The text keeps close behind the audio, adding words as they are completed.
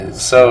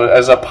So,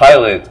 as a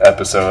pilot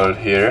episode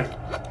here,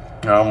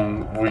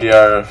 we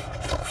are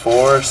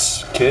four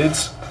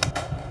kids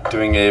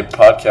doing a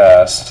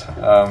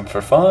podcast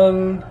for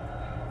fun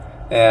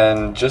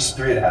and just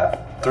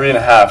 3.5.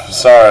 3.5.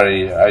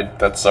 Sorry,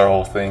 that's our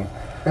whole thing.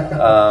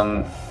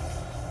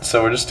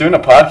 So we're just doing a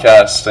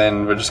podcast,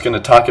 and we're just going to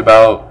talk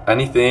about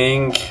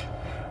anything.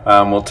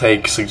 We'll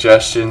take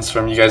suggestions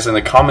from you guys in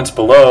the comments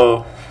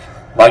below.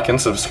 Like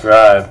and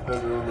subscribe.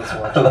 Everyone that's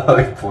watching. I love how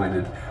he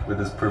pointed with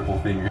his purple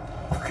finger.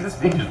 Look at his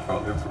fingers,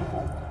 bro. They're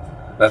purple.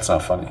 That's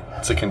not funny.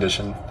 It's a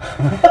condition.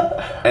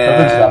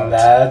 And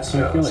bad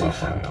circulation.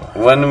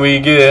 When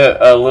we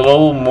get a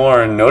little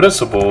more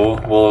noticeable,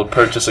 we'll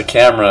purchase a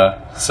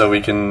camera so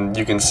you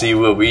can see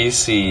what we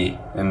see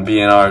and be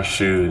in our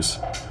shoes.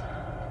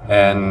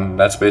 And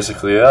that's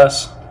basically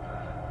us.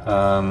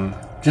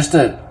 Just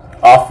to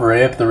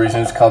off-rip, the reason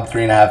it's called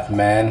 3.5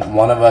 Men,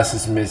 one of us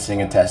is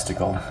missing a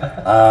testicle.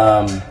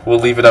 We'll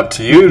leave it up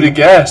to you to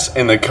guess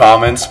in the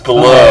comments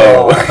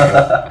below.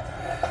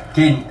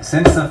 Okay,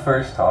 since the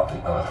first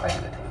topic, I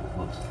hit the table.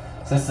 Whoops.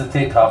 Since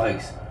the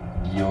topic's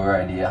your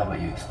idea, how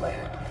about you explain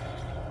it?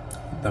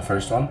 The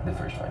first one? The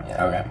first one,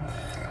 yeah. Okay.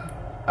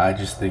 I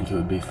just think it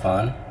would be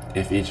fun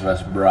if each of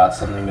us brought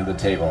something to the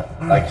table,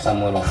 like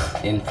some little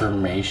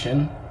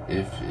information,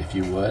 if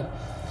you would.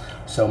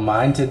 So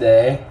mine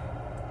today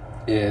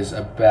is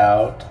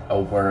about a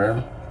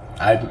worm.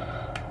 I'm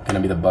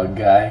gonna be the bug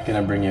guy.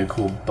 Gonna bring you a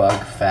cool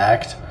bug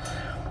fact.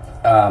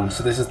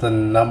 So this is the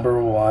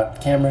number one,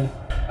 Cameron.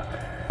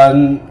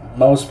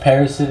 Most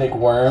parasitic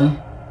worm,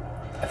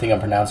 I think I'm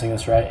pronouncing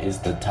this right, is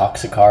the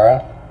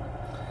Toxocara.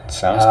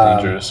 Sounds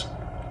dangerous.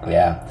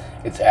 Yeah,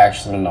 it's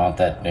actually not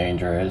that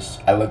dangerous.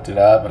 I looked it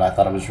up and I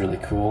thought it was really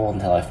cool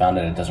until I found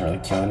it doesn't really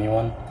kill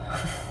anyone.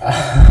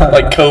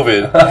 Like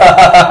COVID.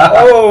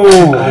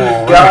 Oh,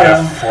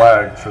 got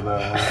flagged for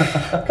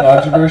that one.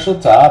 Controversial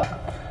top.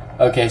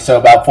 Okay, so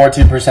about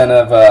 14%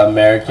 of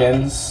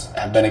Americans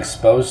have been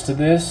exposed to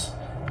this.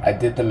 I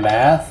did the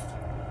math.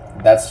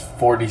 That's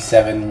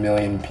 47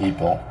 million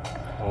people.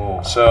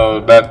 Oh.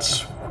 So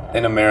that's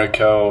in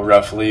America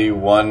roughly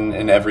 1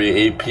 in every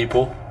 8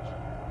 people.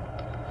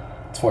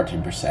 It's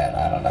 14%.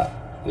 I don't know.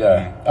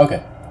 Yeah.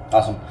 Okay,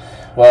 awesome.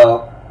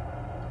 Well,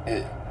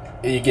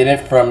 you get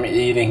it from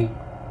eating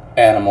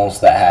animals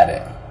that had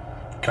it.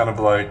 Kind of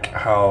like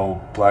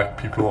how black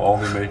people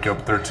only make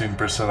up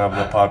 13% of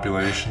the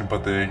population,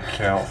 but they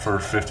account for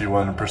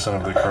 51%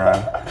 of the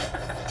crime.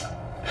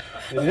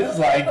 It is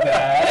like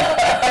that.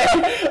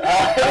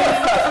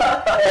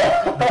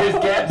 Here's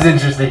Gab's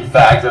interesting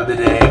fact of the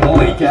day.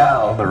 Holy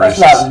cow. That's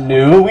not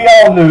new. We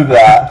all knew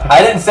that.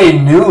 I didn't say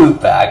new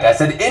fact. I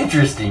said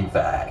interesting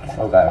fact.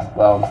 Okay,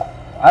 well,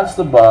 that's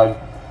the bug.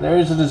 There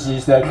is a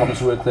disease that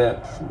comes with it.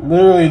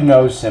 Literally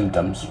no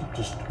symptoms.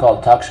 Just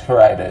called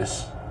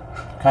toxicaritis.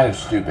 Kind of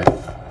stupid.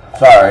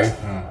 Sorry.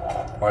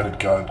 Why did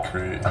God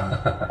create him?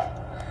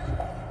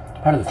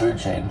 Part of the food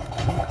chain.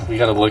 We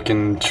gotta look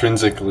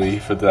intrinsically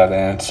for that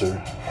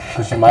answer.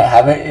 Because you might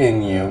have it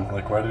in you.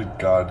 Like, why did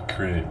God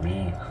create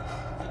me?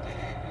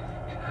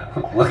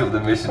 Look up the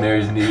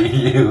missionaries near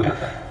you.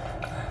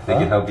 They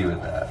can help you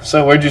with that.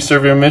 So where'd you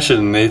serve your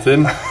mission,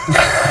 Nathan? The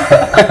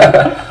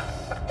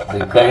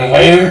Been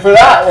waiting for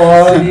that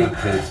one. City of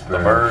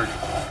Pittsburgh.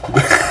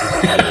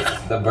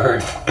 The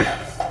bird.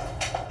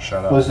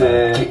 Shut up. Was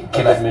it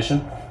Can a I-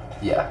 mission?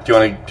 Yeah. Do you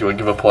wanna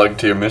give a plug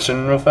to your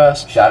mission real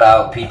fast? Shout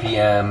out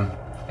PPM.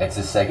 It's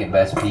the second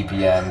best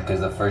PPM because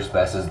the first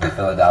best is the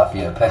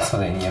Philadelphia,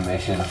 Pennsylvania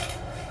mission.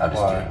 I'm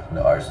just Why? kidding.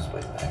 No, ours is way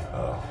better.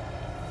 Oh.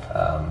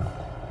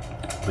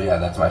 But yeah,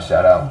 that's my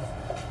shout out.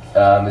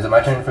 Is it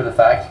my turn for the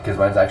fact? Because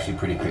mine's actually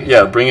pretty crazy.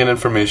 Yeah, bring in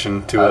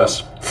information to I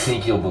us. don't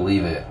think you'll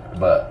believe it,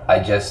 but I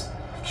just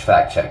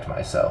fact checked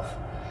myself.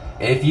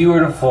 If you were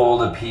to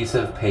fold a piece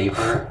of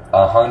paper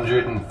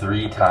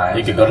 103 times,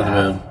 You could go to the in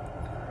half, moon.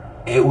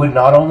 It would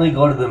not only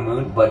go to the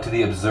moon, but to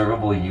the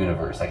observable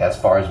universe, like as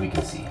far as we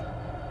can see.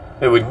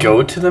 It would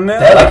go to the moon?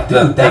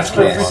 Dude, that's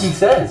what it freaking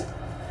says.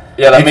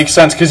 Yeah, that makes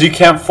sense, because you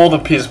can't fold a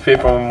piece of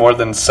paper more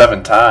than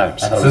 7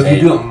 times. I thought it So was if you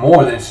 8. do it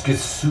more, then it's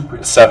just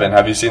super. 7.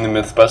 Have you seen the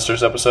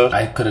Mythbusters episode?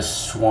 I could have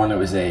sworn it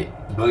was 8.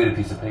 Look at a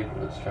piece of paper.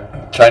 Let's try.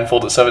 Try and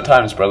fold it 7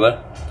 times,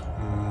 brother.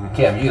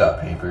 Cam, you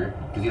got paper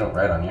because you don't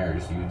write on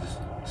yours. You just.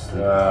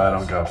 I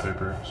don't got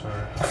paper.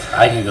 Sorry.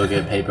 I can go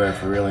get paper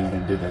if we're really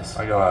going to do this.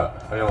 I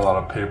got a lot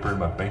of paper in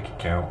my bank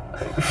account.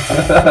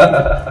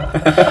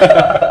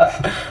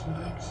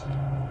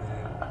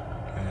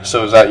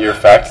 So is that your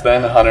fact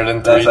then?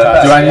 103 That's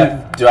my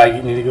times? fact. Do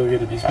I need to go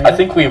get a piece of paper? I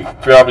think we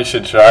probably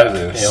should try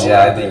this. Yeah.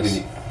 Yeah, I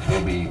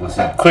think we'll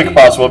see. Quick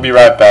pause, we'll be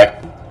right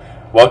back.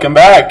 Welcome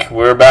back.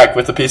 We're back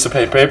with a piece of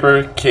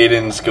paper.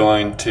 Caden's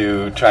going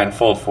to try and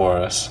fold for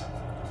us.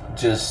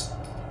 Just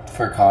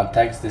for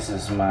context, this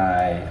is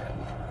my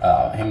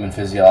human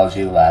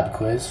physiology lab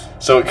quiz.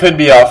 So it could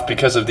be off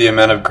because of the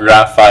amount of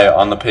graphite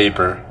on the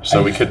paper.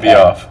 So we could be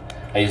off.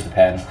 I used a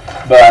pen,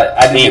 but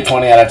I did Ink. get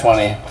 20 out of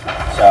 20.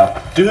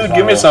 So, Dude,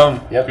 give me some.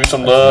 Yep. Give me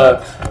some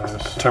That's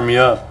love. Turn me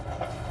up.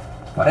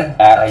 Why did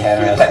At I hear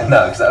Canada. that?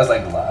 No, because that was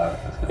like loud.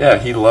 Yeah,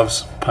 he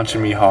loves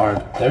punching me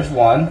hard. There's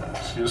one.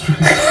 Excuse me.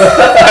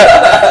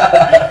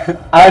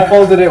 I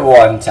folded it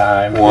one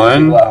time. One?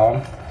 For the people at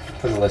home,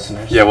 for the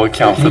listeners. Yeah, we'll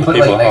count Can for you the put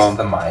people like at next home.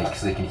 to the mic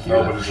so they can hear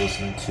Nobody's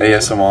them? listening.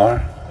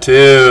 ASMR.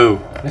 2.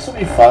 This will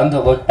be fun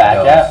to look back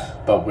No.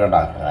 at, but we're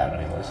not gonna have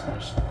any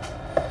listeners.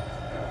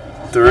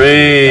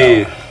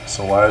 3.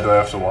 So why do I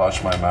have to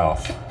watch my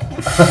mouth?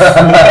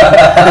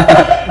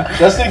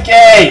 Just in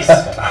case.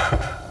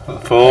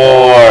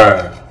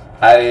 4.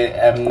 I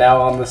am now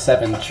on the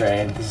 7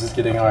 train. This is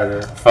getting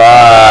harder.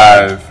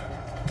 5.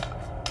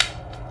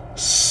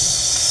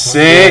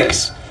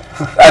 6.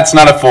 That's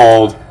not a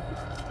fold.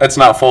 That's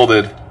not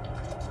folded.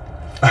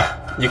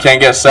 You can't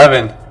get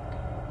 7.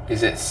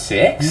 Is it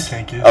 6?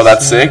 Oh,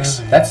 that's 6?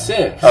 That's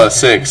 6. Oh,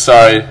 6.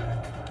 Sorry.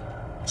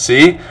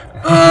 See?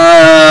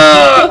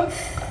 I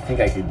think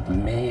I could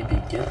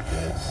maybe get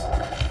this.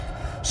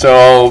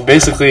 So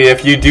basically,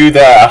 if you do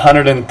that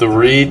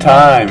 103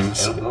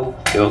 times, It'll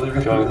it'll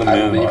really go to the I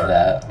moon. believe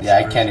that. Yeah,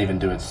 I can't even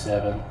do it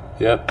 7.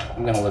 Yep.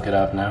 I'm gonna look it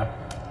up now.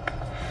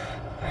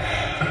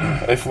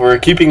 If we're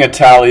keeping a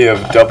tally of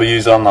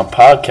W's on the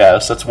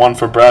podcast, that's 1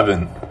 for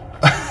Brevin.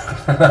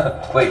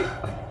 Wait,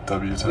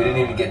 W10. we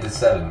didn't even get to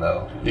 7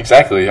 though.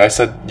 Exactly. I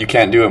said you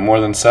can't do it more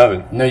than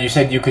 7. No, you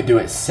said you could do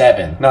it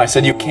 7. No, I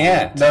said you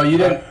can't. No, you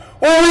didn't.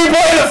 Well, we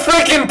play the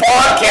freaking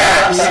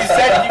podcast. You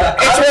said you.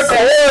 It's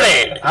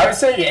recorded. I was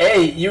saying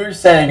 8. You were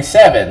saying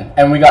 7,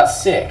 and we got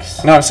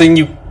 6. No, I'm saying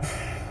you.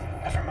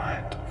 Never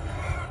mind.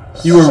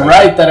 You were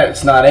right that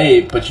it's not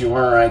 8, but you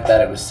weren't right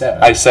that it was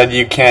 7. I said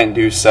you can't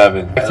do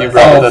 7. If you Oh,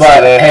 brought Oh, this but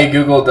today, hey,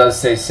 Google does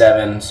say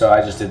 7, so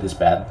I just did this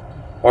bad.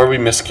 or we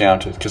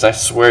miscounted, because I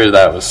swear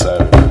that was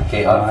 7.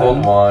 Okay,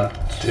 unfold 1.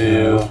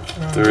 2,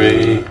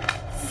 3,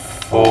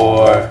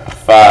 4,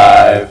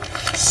 5,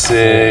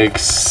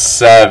 6,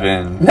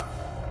 7.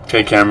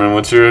 Okay, Cameron,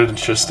 what's your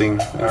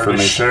interesting I already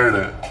information? shared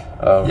it.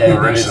 Oh, Yeah, The you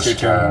did, it's your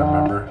racist guy, turn.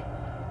 remember?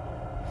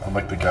 I'm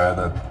like the guy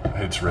that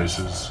hates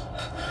races.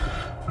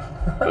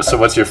 so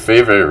what's your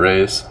favorite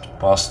race?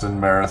 Boston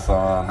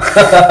Marathon.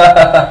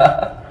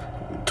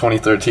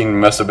 2013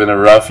 must have been a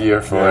rough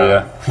year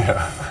for Yeah. you.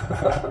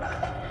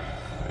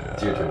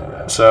 It's your turn,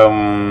 Brad. So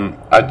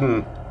I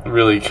didn't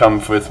really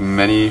come with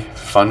many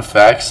fun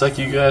facts like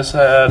you guys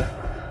had,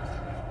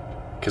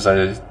 because I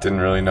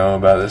didn't really know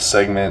about this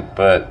segment.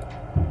 But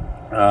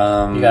You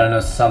gotta know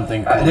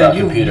something cool Dude, about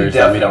you computers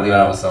that we don't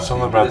definitely know.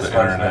 Something about This the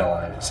one's internet. been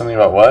alive. something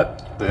about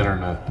what? The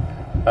internet.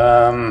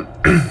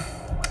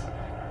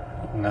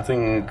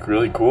 Nothing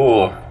really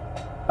cool.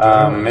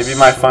 Maybe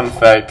my fun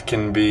fact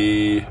can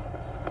be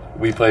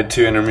we played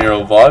 2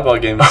 intramural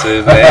volleyball games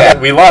today.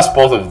 We lost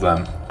both of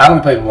them. I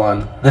only played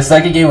 1. The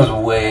second game was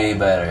way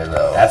better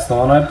though. That's the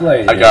one I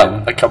played. I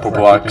got a couple For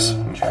blocks,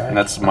 keeping track. and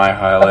that's my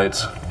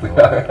highlights.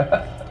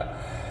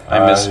 I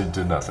miss.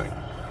 did nothing.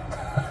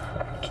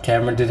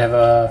 Cameron did have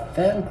a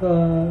fan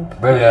club.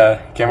 Yeah,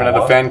 Cameron had a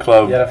What? fan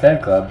club. He had a fan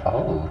club.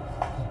 Oh.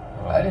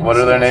 I didn't What are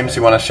see their this names?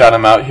 You thing. want to shout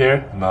them out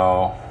here?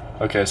 No.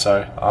 Okay,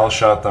 sorry. I'll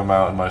shout them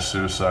out in my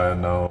suicide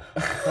note.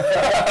 Your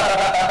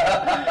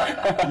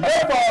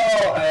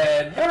fault,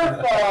 and your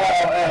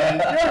fault,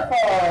 and your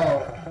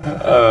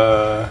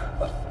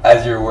fault.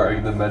 As you're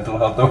wearing the mental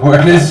health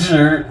awareness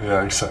shirt.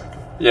 Yeah, exactly.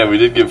 Yeah, we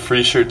did get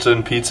free shirts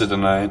and pizza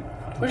tonight.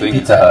 Where'd you Think- get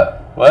Pizza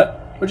Hut. What?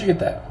 Where'd you get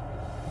that?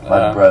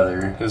 My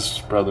brother. His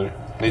brother.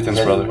 Nathan's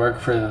Did you brother. work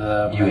for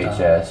the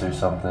UHS or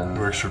something.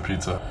 Works for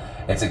pizza.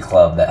 It's a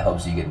club that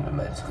helps you get into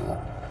med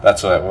school.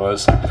 That's what it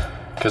was.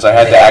 Because I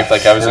had to act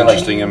like I was There were,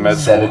 interesting in med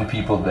 7 school.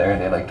 people there and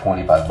they had like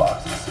 25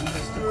 boxes. So you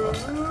just took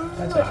one.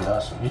 That's actually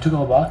awesome. You took a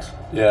whole box?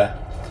 Yeah.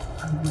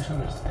 I wish I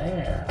was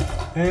there.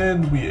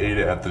 And we ate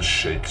it at the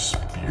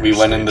Shakespeare. We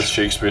went in the stage.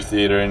 Shakespeare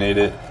Theater and ate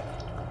it.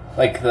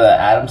 Like the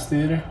Adams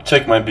Theater?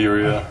 Check my be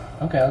real.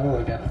 Okay, I'll go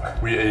look at it.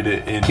 We ate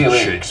it in Okay,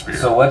 wait. Shakespeare.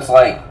 So what's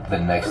like the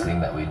next thing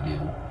that we do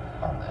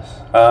on this?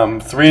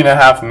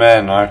 3.5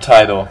 Men, our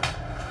title.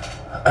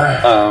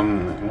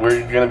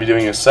 We're gonna be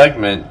doing a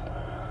segment,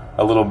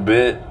 a little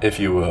bit, if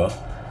you will.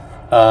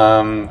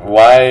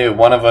 Why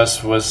one of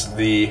us was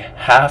the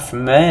half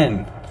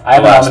men. I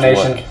have a last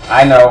nomination. week.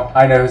 I know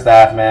who's the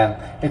half man.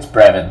 It's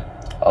Brevin.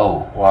 Oh,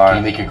 Why? Can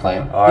you make your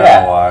claim? I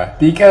Yeah. know why.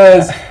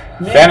 Because me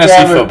and Fantasy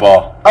Cameron-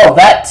 football. Oh,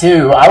 that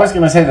too. I was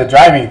gonna say the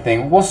driving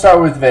thing. We'll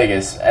start with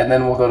Vegas, and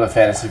then we'll go to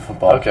fantasy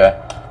football. Okay.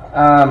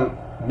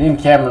 Me and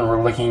Cameron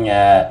were looking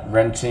at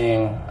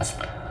renting a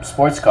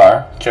sports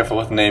car Careful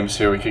with names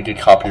here. We could get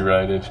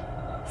copyrighted.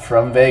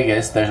 from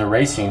Vegas. There's a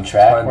racing My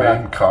track. We're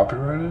name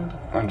copyrighted?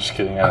 I'm just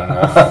kidding. I don't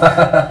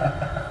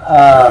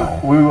know.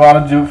 We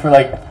want to do it for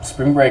like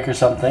spring break or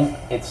something.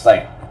 It's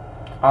like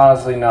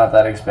honestly not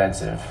that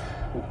expensive.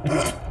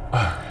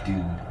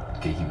 Dude,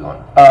 okay, keep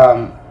going.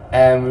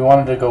 And we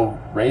wanted to go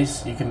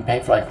race. You can pay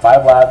for like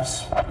 5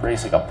 laps,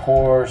 race like a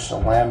Porsche, a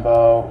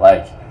Lambo,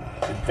 like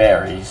it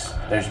varies.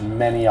 There's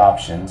many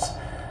options.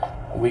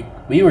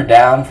 We were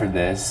down for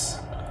this.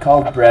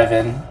 Called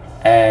Brevin,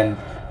 and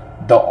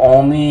the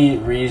only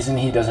reason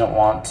he doesn't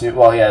want to,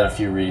 well, he had a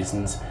few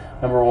reasons.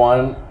 Number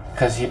one,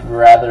 because he'd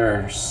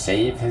rather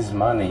save his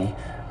money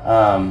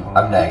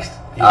I'm next.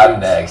 He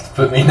I'm thinks- next.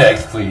 Put me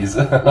next, please.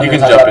 You can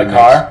talk jump about in the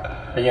car.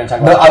 Are you gonna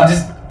talk No, about? I'm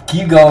just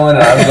keep going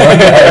and I'm going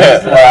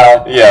next.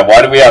 Well, Yeah,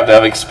 why do we have to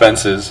have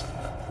expenses?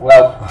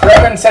 well,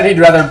 Brevin said he'd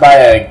rather buy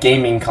a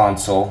gaming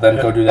console than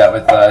go do that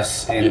with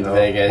us in You know.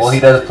 Vegas. Well, he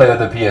does play with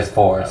the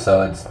PS4,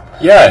 so it's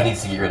he Yeah,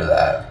 needs to get rid of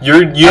that. you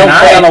don't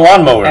play on a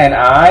lawnmower. And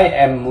I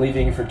am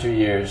leaving for 2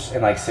 years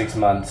in like 6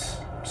 months,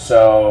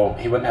 so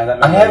he wouldn't have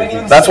that. I many haven't games.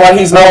 even That's why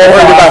he's not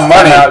worried about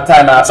money.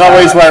 Time out. It's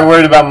always why we're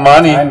worried about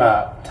money. Time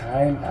out.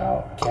 Time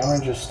out.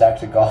 Cameron just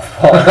stacked a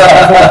golf ball.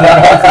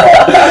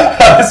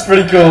 That was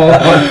pretty cool.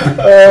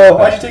 Oh,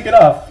 why'd you take it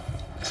off?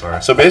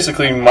 Sorry. So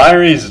basically, my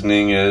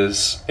reasoning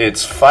is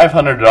it's So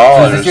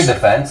 $500 is this your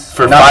defense?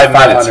 for Not 5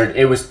 minutes. 500.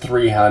 It was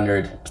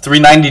 300.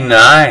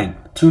 $399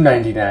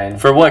 $299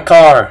 for what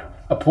car?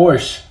 a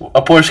Porsche.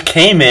 A Porsche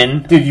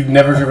Cayman. Dude, you've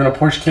never driven a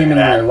Porsche Cayman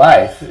in your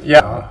life. Yeah.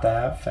 Not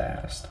that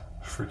fast.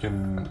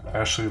 Freaking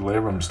Ashley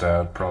Labram's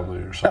dad, probably,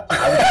 or something.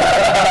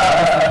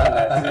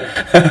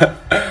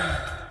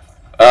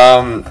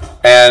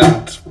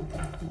 And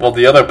well,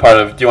 the other part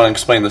of. Do you want to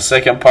explain the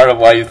second part of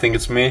why you think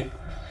it's me?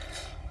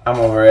 I'm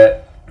over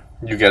it.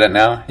 You get it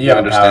now. You have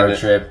a understand power it.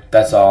 trip.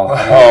 That's all.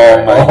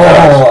 Oh my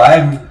Oh,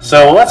 I'm.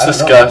 So let's I don't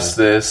know. discuss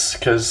this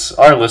because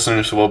our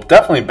listeners will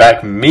definitely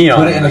back me on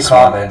Put it in the this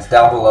one. comments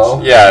down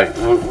below. Yeah,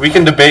 we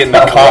can debate in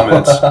the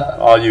comments,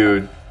 all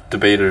you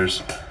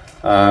debaters.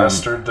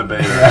 Master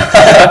debater.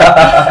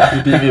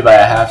 You beat me by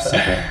a half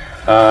second.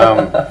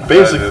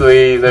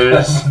 Basically,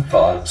 there's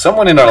Pause.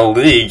 someone in our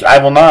league. I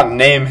will not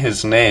name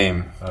his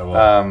name. I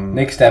will.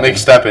 Nick Steppen.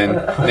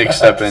 Nick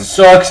Steppen.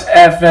 Sucks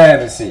at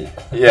fantasy.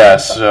 Yeah.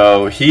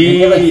 So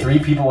He had like he. 3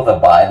 people with a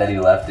bye that he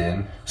left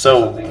in.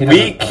 So He doesn't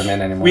week put him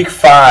in anymore. week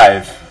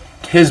 5,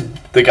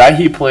 the guy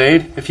he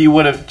played, if he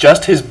would have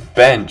just his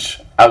bench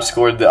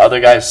outscored the other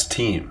guy's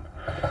team.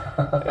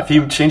 If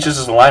he changes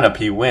his lineup,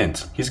 he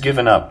wins. He's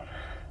given up.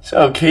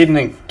 So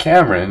Caden and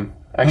Cameron.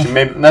 Actually,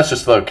 maybe let's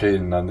just throw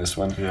Caden on this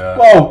one. Yeah.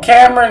 Whoa,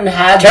 Cameron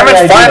had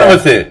Cameron's the fine idea.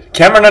 with it.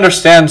 Cameron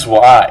understands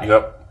why.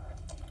 Yep.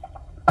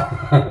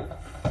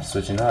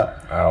 Switching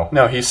up. Ow.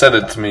 No, he said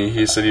it to me.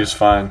 He said he was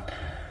fine.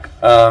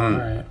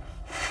 Alright.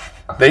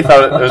 They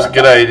thought it was a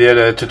good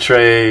idea to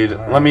trade.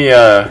 Let me.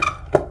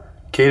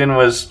 Caden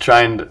was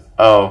trying to.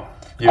 Oh,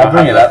 you I'll don't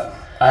bring have it up.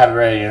 I have it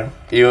ready here.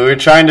 You were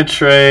trying to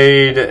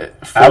trade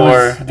I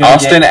was for gonna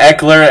Austin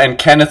Eckler and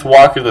Kenneth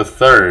Walker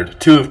III,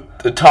 two of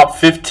the top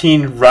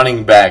 15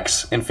 running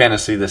backs in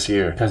fantasy this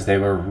year. Because they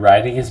were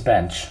riding his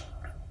bench.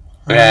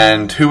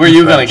 And who were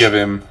you going to give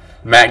him?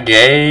 Matt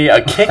Gay, a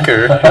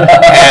kicker,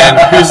 and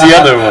who's the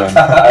other one?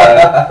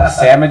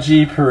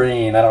 Samaji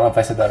Perine. I don't know if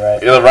I said that right.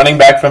 The running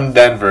back from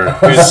Denver,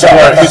 who's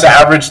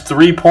averaged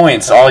 3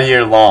 points all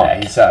year long.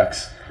 Yeah, he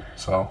sucks.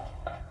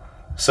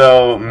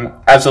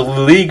 So, as a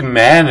league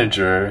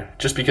manager,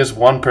 just because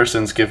one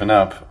person's given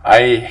up,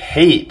 I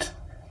hate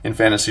in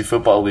fantasy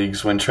football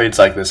leagues when trades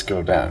like this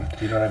go down.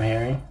 Do you know what I'm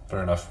hearing?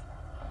 Fair enough.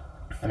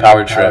 I mean,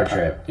 Power trip.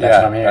 That's Yeah,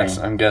 what I'm hearing.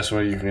 I'm guessing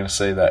what you're going to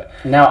say that.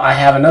 Now, I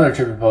have another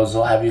trip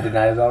proposal. Have you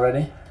denied it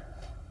already?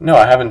 No,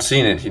 I haven't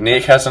seen it.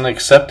 Nick hasn't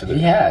accepted He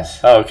it. has.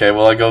 Oh, okay.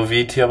 Well, I go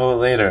VTL it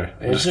later.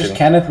 I'm It's just kidding.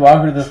 Kenneth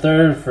Walker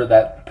III for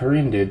that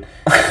Perine dude.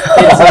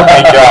 Oh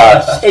my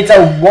gosh. It's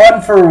a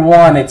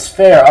 1-for-1. It's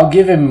fair. I'll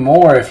give him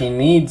more if he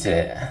needs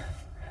it.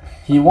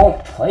 He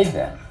won't play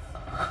them.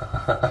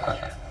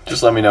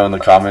 Just let me know in the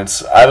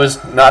comments. I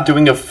was not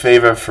doing a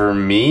favor for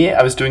me.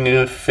 I was doing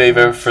a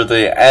favor for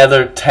the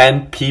other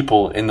 10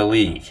 people in the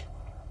league.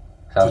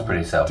 Sounds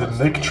pretty selfish.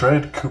 Did Nick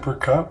trade Cooper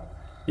Cup?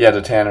 Yeah,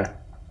 to Tanner.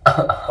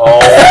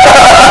 Oh.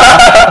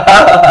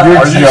 You're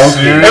Are you joking.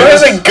 serious? It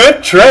was a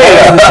good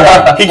trade.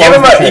 He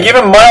gave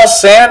him Miles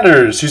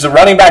Sanders. He's a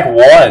running back 1.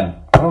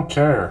 I don't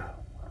care.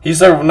 He's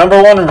their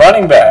number 1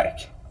 running back.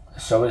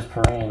 So is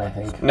Perine, I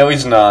think. No,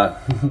 he's not.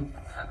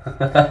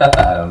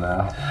 I don't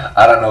know.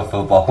 I don't know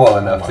football well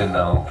enough to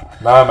know.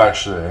 Now I'm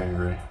actually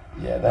angry.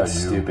 Yeah, that's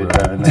Not you, stupid, bro.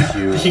 Brevin. That's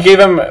you. He gave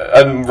him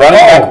a running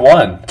back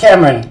 1.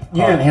 Cameron,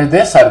 you didn't hear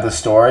this side of the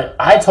story.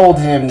 I told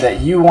him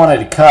that you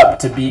wanted Cup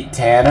to beat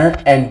Tanner,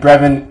 and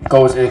Brevin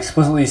goes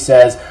explicitly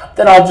says,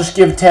 then I'll just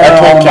give Tanner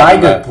all my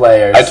Cameron good that.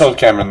 players. I told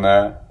Cameron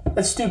that.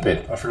 That's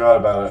stupid. I forgot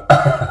about it.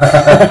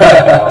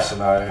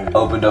 Austin, I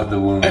Opened up the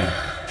wound.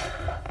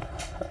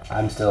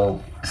 I'm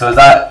still... So is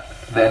that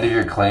the end of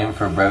your claim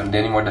for Brevin?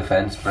 Any more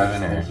defense,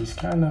 Brevin? Or? He's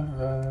kind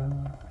of a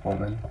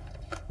woman.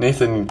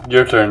 Nathan,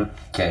 your turn.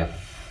 Okay.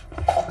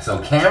 So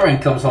Cameron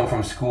comes home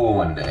from school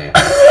one day.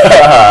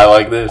 I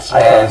like this. I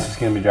thought this was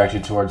going to be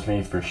directed towards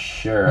me for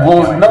sure. I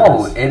Well, can't wait no,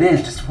 for this. it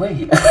is. Just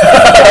wait.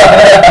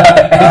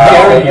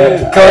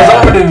 yeah.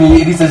 Comes over to me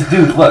and he says,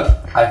 "Dude, look,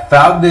 I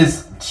found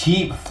this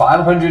cheap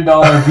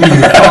 $500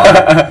 video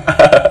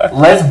card.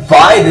 Let's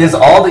buy this.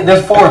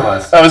 There's 4 of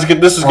us. That was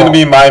good. This is going to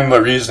be my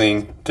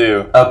reasoning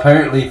too.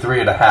 Apparently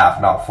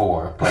 3.5, not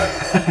 4. But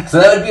so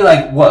that would be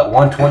like what,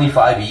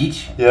 $125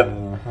 each. Yep.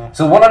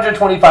 So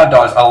 $125,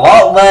 a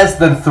lot less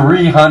than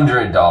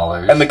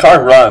 $300. And the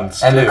car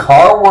runs. And too. the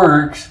car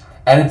works,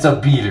 and it's a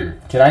beater.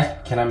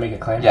 Can I make a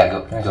claim? Yeah,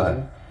 go Can I say ahead.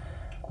 something?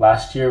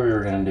 Last year we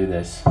were going to do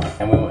this,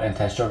 and we went and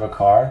test drove a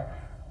car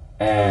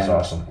and was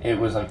awesome. it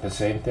was like the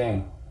same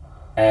thing.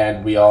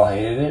 And we all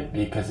hated it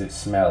because it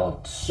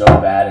smelled so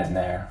bad in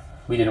there.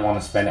 We didn't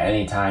want to spend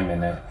any time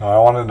in it. No, I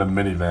wanted a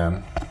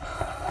minivan.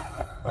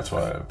 That's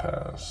why I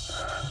passed.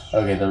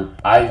 Okay,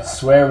 I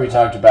swear we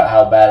talked about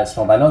how bad it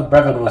smelled. I know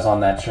Brevin was on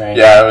that train.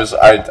 Yeah, it was.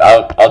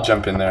 I'll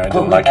jump in there. I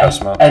didn't like how it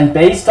smelled. And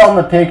based on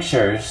the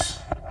pictures,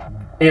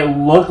 it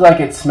looked like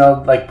it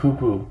smelled like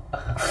poo-poo.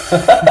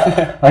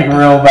 Like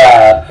real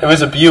bad. It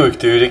was a Buick,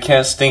 dude. It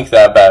can't stink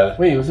that bad.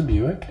 Wait, it was a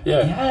Buick?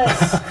 Yeah.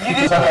 Yes!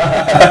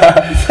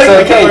 So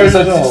okay,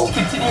 so just to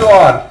continue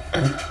on,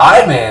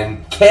 I'm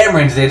in,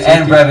 Cameron's in,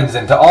 and Brevin's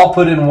in to all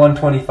put in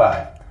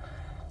 125.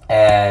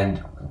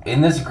 And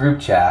in this group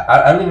chat,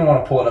 I don't even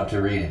want to pull it up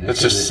to read it.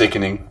 It's just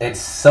sickening. It's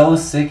so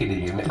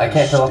sickening. I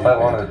can't tell if I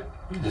want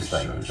to just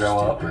like throw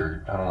up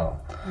or I don't know.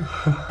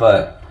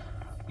 But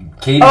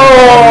Katie.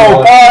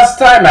 Oh, pause,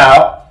 time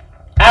out.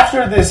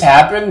 After this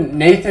happened,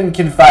 Nathan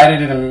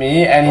confided in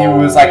me, and he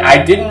was like,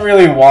 I didn't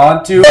really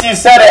want to. You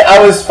said it,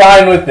 I was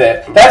fine with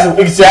it. That's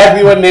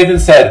exactly what Nathan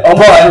said,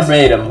 almost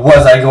verbatim.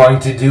 Was I going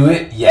to do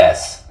it?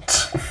 Yes.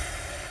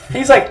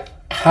 He's like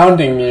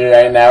hounding me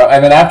right now,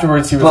 and then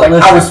afterwards he was But like,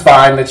 listen. I was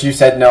fine that you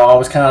said no. I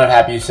was kind of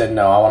happy you said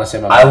no. I want to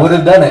say my I mind. would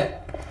have done it.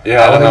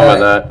 Yeah, I don't know about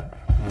that.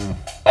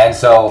 And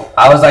so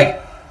I was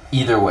like,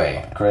 either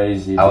way,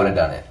 Crazy. I would have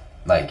done it.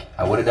 Like,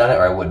 I would have done it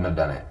or I wouldn't have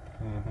done it.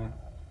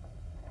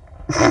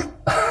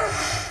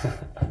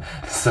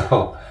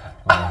 So,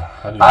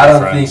 I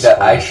don't think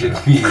that I should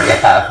be the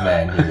half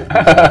man here.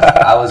 Because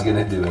I was going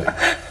to do it.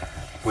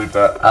 Bleep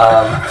that.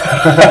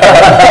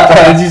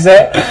 What did you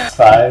say? It's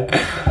fine.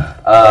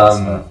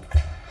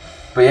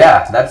 But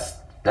yeah, that's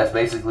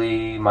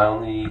basically my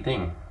only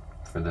thing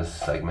for this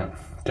segment.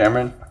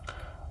 Cameron?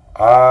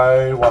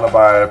 I want to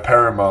buy a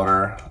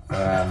paramotor,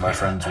 and my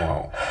friends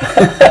won't.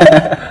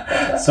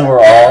 So we're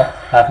all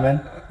half men?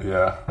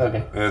 Yeah.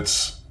 Okay.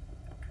 It's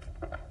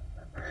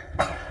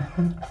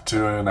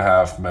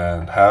 2.5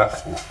 men.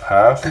 Half 1,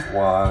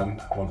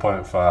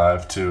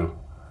 1.5, 2.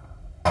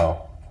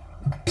 Oh.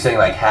 You're saying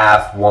like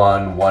half,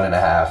 1,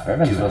 1.5.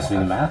 Irvin's supposed to be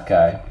the math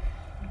guy.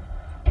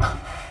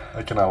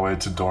 I cannot wait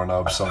to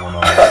doorknob someone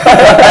else.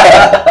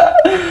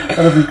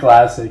 That'll be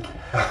classic.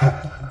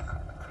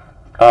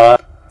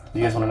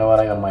 You guys want to know what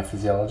I got on my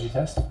physiology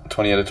test?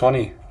 20 out of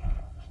 20.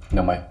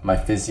 No, my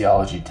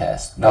physiology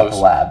test, not was-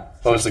 the lab.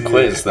 What was the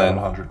quiz then?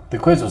 100. The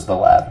quiz was the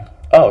lab.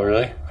 Oh,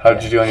 really? How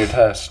did you do on your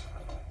test?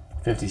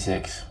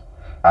 56.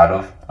 Out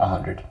of?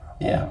 100.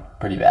 Yeah,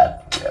 pretty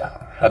bad. Yeah.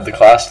 How'd the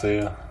class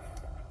do?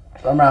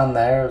 Around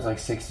there, it was like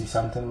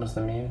 60-something was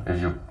the mean.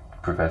 Is your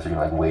professor going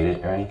to like weight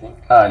it or anything?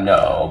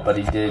 No, but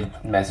he did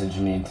message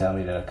me and tell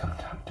me to come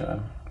talk to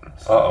him.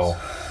 Uh-oh.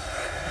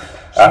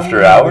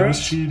 After Somebody hours?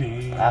 was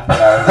cheating. After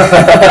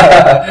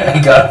hours.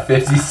 He got a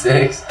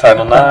 56.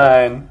 Title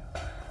 9.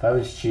 If I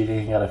was cheating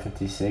and got a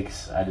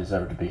 56, I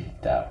deserve to be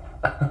kicked out.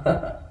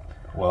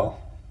 Well,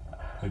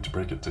 I hate to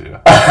break it to you.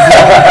 So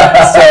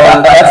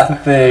that's the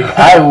thing.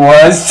 I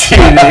was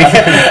cheating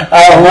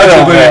a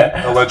little bit.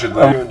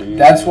 Allegedly.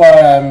 That's why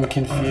I'm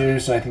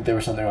confused, and I think there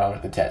was something wrong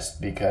with the test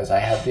because I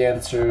had the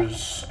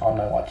answers on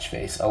my watch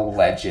face,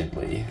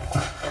 allegedly.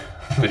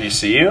 Did he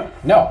see you?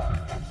 No,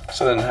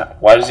 So then,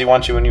 why does he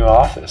want you in your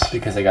office?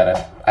 because I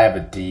have a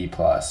D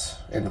plus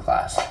in the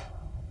class.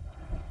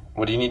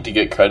 What do you need to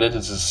get credit?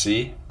 Is it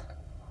C?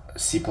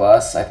 C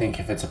plus, I think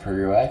if it's a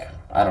prereq.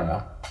 I don't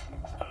know.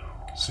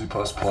 C++. You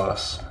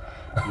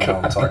know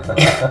what I'm talking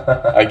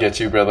about. I get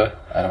you, brother.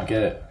 I don't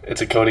get it.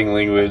 It's a coding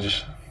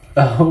language.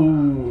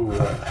 Oh,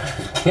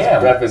 Yeah,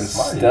 repping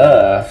smart.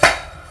 stuff.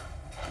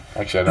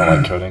 Actually, I don't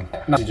like coding.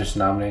 You just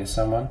nominate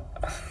someone.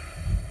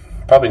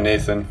 Probably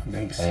Nathan.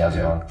 Thanks. Hey, how's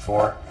it going?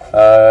 4.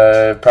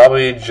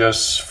 Probably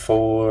just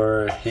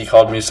for he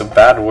called me some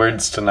bad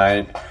words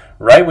tonight,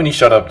 right when he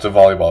showed up to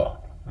volleyball.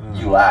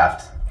 You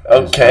laughed.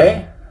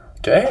 Okay.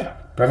 Okay.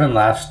 Brevin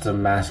laughs to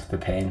mask the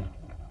pain.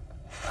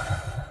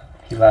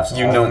 He laughs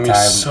You all know the me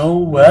time so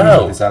with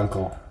well. his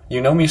uncle. You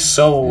know me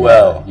so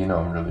well. You know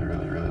him really,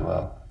 really, really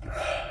well.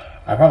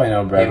 I probably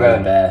know Brevin Brevin.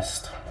 the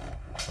best.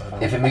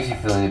 If it makes you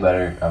feel any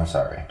better, I'm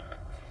sorry.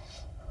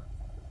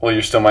 Well,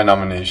 you're still my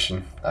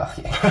nomination. Oh,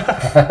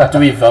 yeah. Do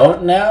we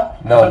vote now?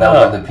 No, now No.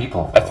 let the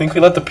people. I think we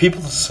let the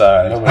people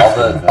decide. all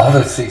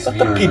the 6 Let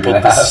viewers the we're people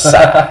gonna have.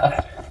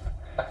 decide.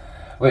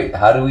 Wait,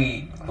 how do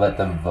we let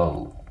them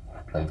vote?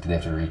 Like, do they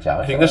have to reach out?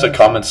 I think there's a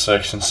comment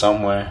section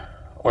somewhere.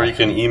 Or you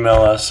can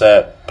email us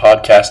at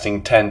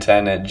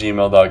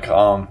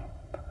podcasting1010@gmail.com.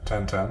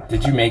 10-10.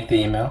 Did you make the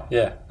email?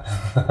 Yeah.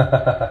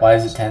 Why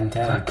is it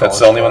 1010? That's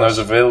the only one that was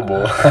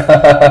available.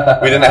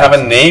 We didn't have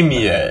a name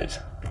yet.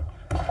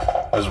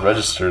 I was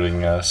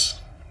registering us.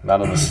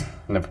 Not on this.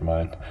 Never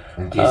mind.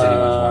 In case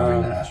anyone's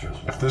wondering, the Astros.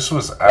 If this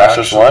was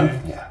Astros won?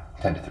 actually, Yeah,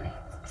 10-3.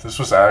 if this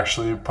was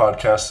actually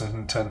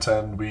podcasting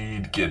 10-10,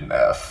 we'd get an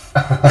F.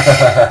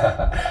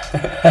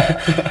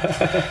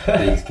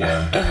 Thanks,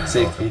 Cam.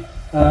 Safety.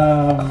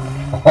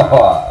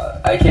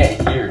 I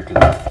can't hear.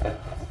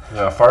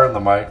 Yeah, fire in the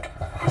mic.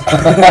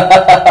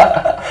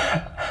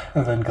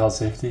 And then call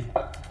safety.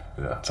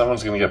 Yeah.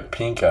 Someone's gonna get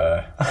pink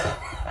eye.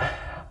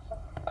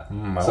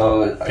 I So,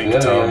 want do pink you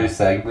have any tongue. other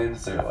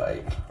segments or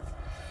like?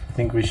 I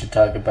think we should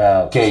talk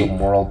about Okay. some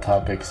world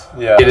topics.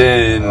 Yeah. Get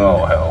in.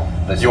 Oh hell!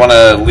 You want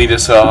to lead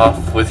us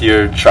off with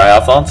your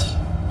triathlons?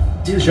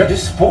 Dude, you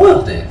just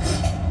spoiled it.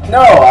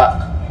 No,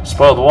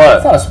 Spoiled it's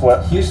what? not a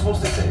spoil. He was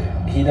supposed to say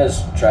it. He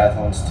does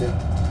triathlons too.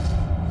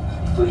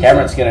 But he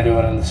Cameron's gonna do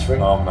it in the spring.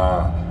 No, I'm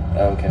not.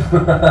 Oh, okay.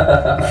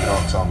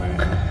 Don't tell me.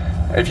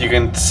 If you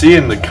can see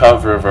in the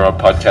cover of our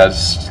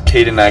podcast,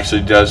 Caden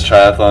actually does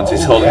triathlons.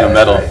 He's Oh, holding yeah, a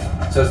medal. that's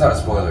right. So it's not a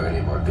spoiler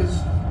anymore because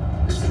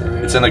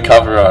It's in the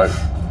cover art.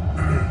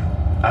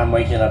 I'm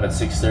waking up at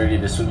 6:30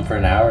 to swim for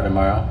an hour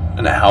tomorrow.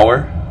 An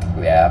hour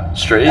Yeah,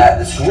 straight? At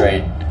the school?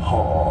 straight.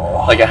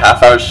 Oh. Like a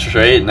half hour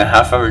straight and a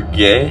half hour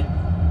gay?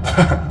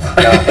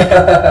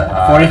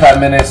 45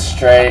 minutes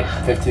straight,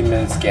 15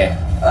 minutes gay.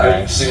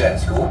 Nice. You do that at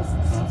school?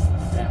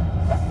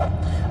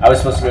 I was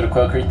supposed to go to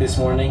Quail Creek this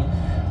morning.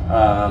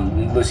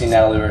 Lucy and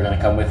Natalie were going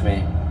to come with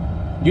me.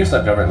 You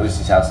slept over at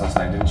Lucy's house last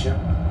night, didn't you?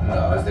 No,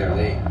 I was there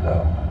late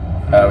though.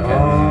 Oh,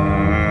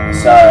 okay.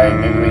 Sorry,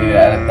 maybe we need to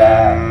edit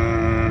that.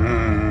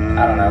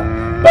 I don't know.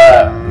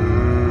 But,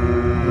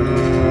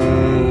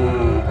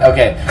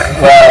 okay.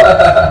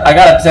 Well, I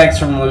got a text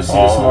from Lucy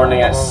this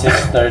morning at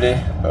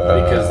 6:30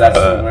 because that's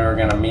when we were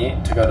going to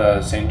meet to go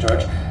to St.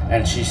 George.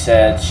 And she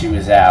said she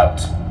was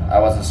out. I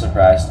wasn't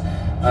surprised.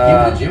 You were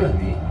at the gym with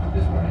me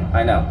this morning.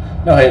 I know.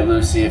 No hate,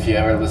 Lucy, if you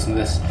ever listen to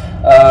this.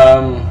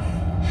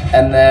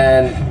 And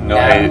then No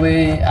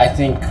Natalie, I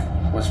think,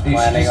 was You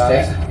planning just on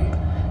it. texted me.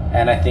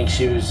 And I think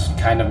she was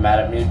kind of mad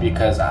at me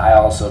because I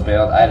also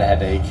bailed. I had a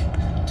headache.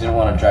 Didn't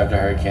want to drive to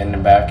Hurricane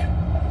and back.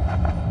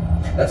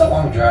 That's a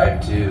long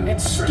drive too.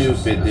 It's For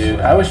stupid, the dude.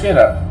 swim. I wish we had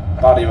a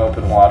body of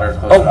open water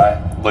close Oh.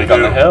 by. Like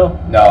on the Yeah. hill?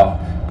 No.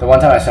 The one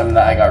time I swam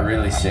that, I got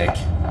really sick.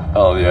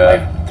 Oh, My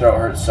yeah. throat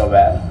hurt so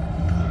bad.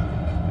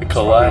 E. It's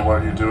probably coli?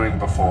 what you're doing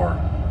before.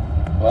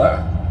 What?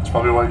 It's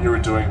probably what you were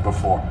doing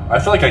before. I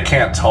feel like I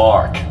can't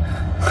talk.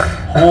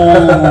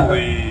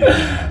 Holy!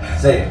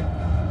 Say it.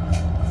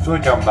 I feel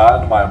like I'm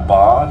not in my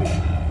body.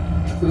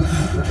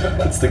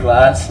 It's the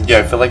glass. Yeah,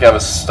 I feel like I have a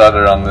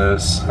stutter on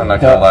this. I'm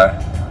not gonna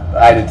lie.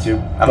 I did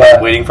too. I'm But-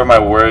 like waiting for my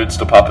words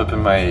to pop up in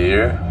my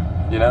ear,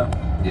 you know?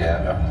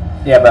 Yeah.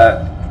 Yeah,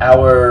 but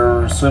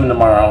our swim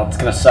tomorrow, it's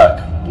gonna suck.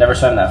 Never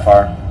swam that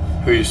far.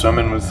 Who are you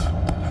swimming with?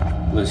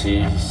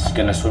 Lucy's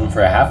gonna swim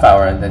for a half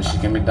hour and then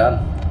she's gonna be done.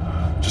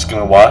 Just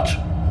gonna watch?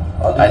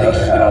 I'll do I the think other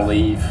she's half. gonna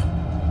leave.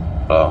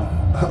 Oh.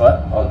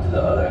 What? I'll do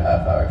the other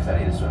half hour because I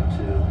need to swim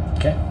too.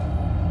 Okay.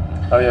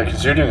 Oh, yeah,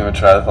 because you're doing a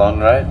triathlon,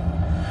 right?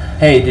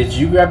 Hey, did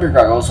you grab your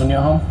goggles when you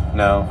got home?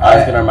 No. I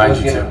was gonna remind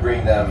you gonna to.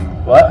 bring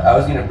them. What? I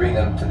was gonna bring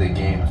them to the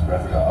games, but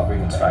I forgot. I'll bring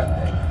them. It's back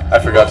fine. today. I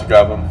forgot to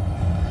grab them.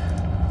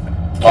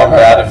 Mom,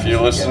 Dad, if you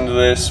listen to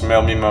this,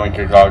 mail me my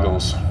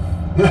goggles.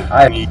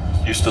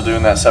 You still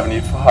doing that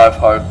 75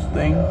 hard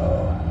thing?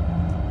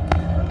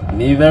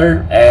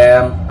 Neither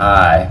am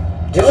I.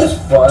 It was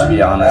fun. To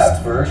be honest.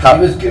 at first How- it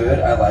was good.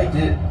 I liked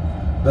it,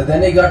 but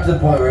then it got to the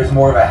point where it was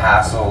more of a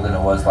hassle than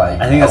it was like.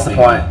 I think that's the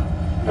helping.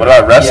 point. What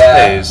about rest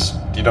Yeah. days?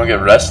 You don't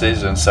get rest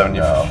days in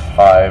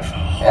 75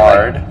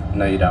 hard.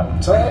 No, you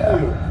don't. Tell Yeah.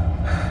 you.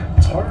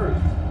 It's hard.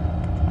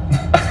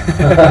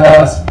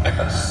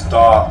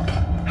 Stop.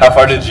 How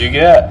far did you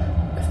get?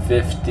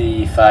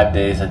 55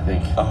 days, I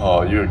think.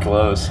 Oh, you were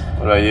close.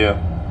 What about you?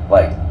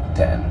 Like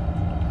 10.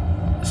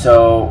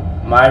 So,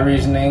 my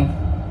reasoning,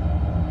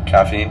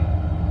 Caffeine?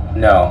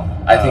 no.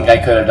 I think I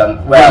could have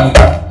done. Well,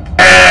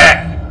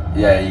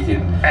 Yeah, you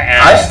can.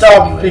 I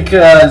stopped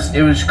because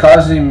it was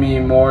causing me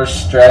more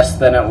stress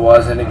than it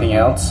was anything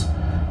else.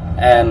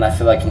 And I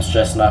feel like I'm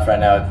stressed enough right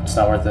now. It's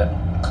not worth it.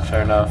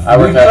 Fair enough. I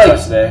worked We'd out like,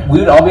 twice today. we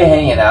would all be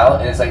hanging out,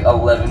 and it's like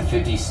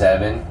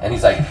 11:57, and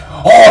he's like,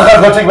 "Oh, I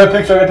gotta go take my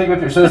picture. I gotta take my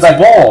picture." So it's like,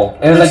 bull.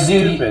 it was It's like,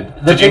 dude, stupid.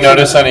 the Did you picture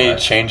notice doesn't any work.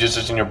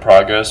 changes in your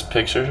progress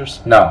pictures?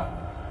 No.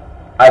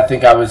 I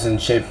think I was in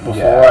shape before.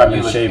 Yeah, I'm you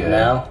in look shape good.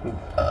 now.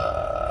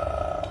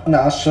 No,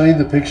 I'll show you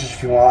the pictures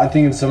if you want. I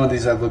think in some of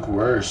these I look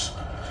worse.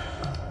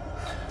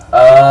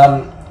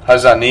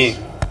 How's that knee?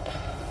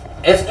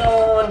 It's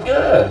doing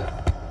good.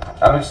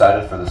 I'm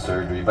excited for the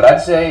surgery, but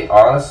I'd say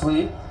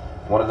honestly,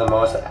 one of the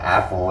most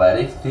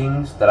athletic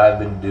things that I've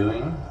been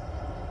doing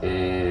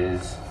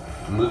is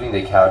moving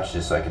the couch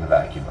just so I can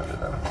vacuum under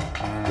them.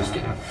 Just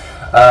kidding.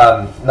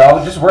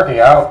 No, just working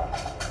out,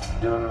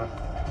 doing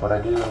what I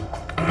do.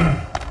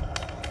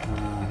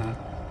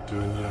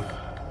 Doing you.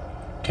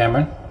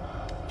 Cameron,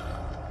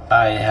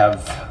 I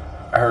have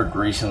heard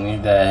recently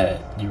that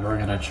you were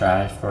gonna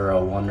try for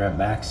a 1 rep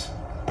max.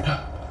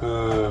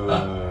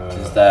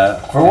 Is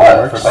that For what?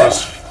 works? For I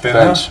was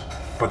thinner, Bench.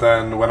 but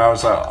then when I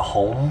was at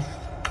home,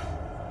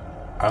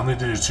 I only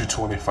do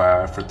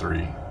 225 for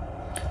 3.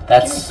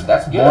 That's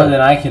That's good. more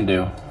than I can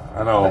do.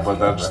 I know, That's but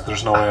good, that's bro.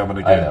 there's no way I'm gonna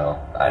I get know.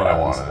 what I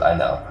wanted. I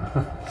know.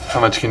 How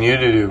much can you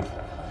do?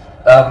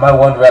 My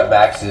 1 rep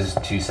max is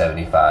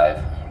 275.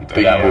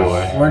 Big That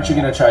was- boy. Weren't you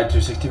gonna try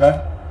 265?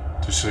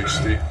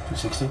 260.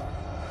 260?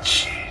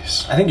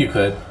 Jeez. I think you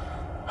could.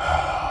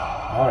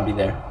 I want to be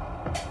there.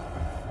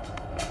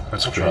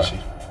 That's I'll crazy.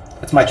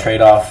 It's my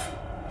trade-off.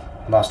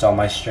 Lost all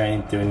my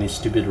strength doing these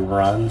stupid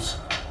runs.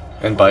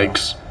 And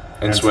bikes.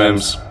 And And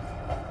swims.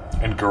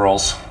 And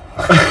girls.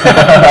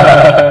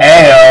 Ayo.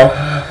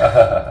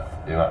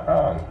 You're not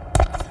wrong.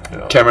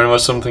 Yeah. Cameron,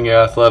 what's something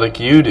athletic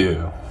you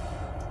do?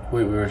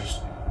 Wait, we were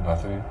just.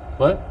 Nothing.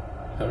 What?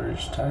 We were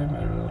just talking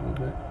about it a little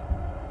bit.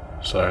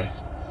 Sorry.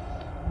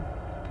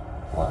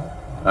 What?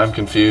 I'm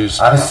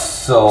confused. I'm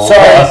so Sorry,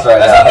 lost right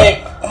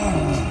that's now. not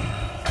me.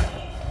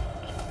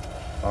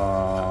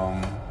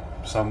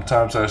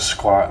 Sometimes I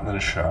squat in the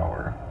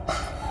shower.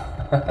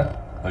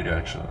 Like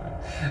actually.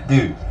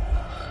 Dude,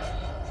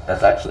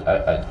 that's actually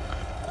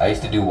I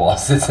used to do wall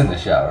sits in the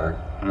shower.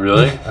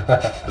 Really?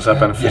 Is that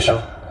beneficial?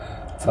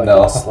 Fucking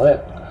No.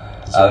 slip.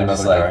 Is I there would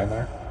just another guy like in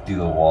there? do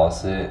the wall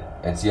sit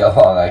and see how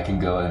long I can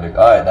go and be like,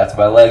 alright, that's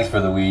my legs for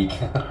the week.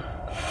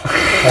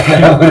 And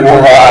then I wouldn't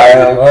lie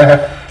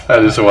anymore.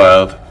 That is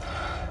wild.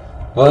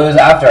 Well, it was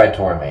after I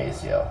tore my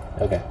ACL.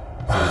 Okay.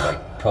 So it was like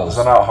Is post.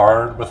 that not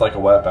hard with like a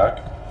wet back?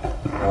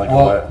 Or like a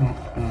Well, wet.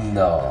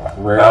 no.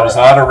 That was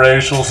not a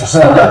racial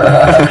slur.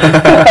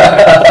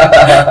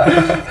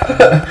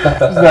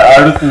 The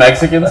art with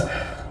Mexicans.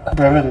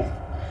 Brevin,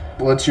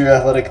 what's your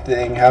athletic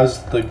thing?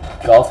 How's the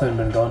golfing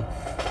been going?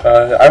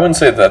 I wouldn't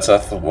say that's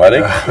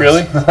athletic,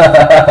 really.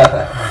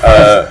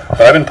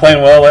 But I've been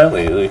playing well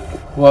lately.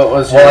 What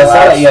was your Well, I saw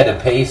last... that you had to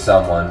pay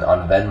someone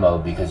on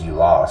Venmo because you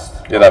lost.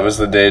 Yeah, that was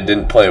the day it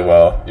didn't play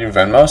well. You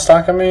Venmo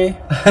stalking me?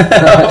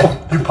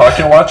 You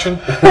pocket watching?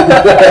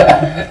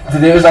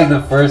 Today was like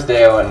the first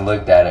day I went and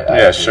looked at it.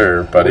 Yeah, actually.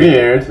 sure, buddy.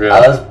 Weird. Really?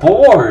 I was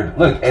bored.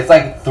 Look, it's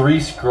like 3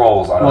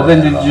 scrolls on. Well, a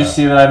then Venmo. did you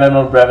see that I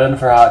Venmoed Brevin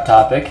for Hot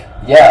Topic?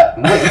 Yeah.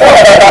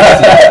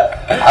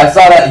 I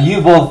saw that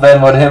you both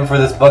Venmoed him for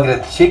this bucket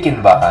of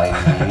chicken behind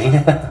me.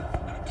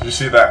 Did you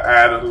see that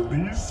ad at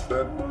least?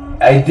 Venmo?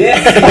 I did.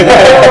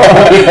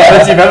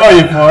 What's he Venmo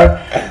you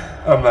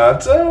for? I'm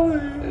not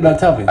telling. No,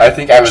 tell me. I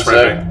think I was Spray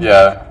there. paint.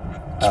 Yeah.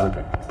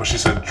 But she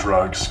said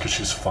drugs because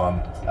she's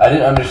fun. I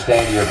didn't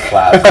understand your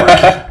class.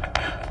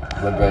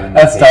 When Brendan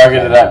That's takes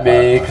targeted Venmo at me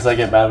class. because I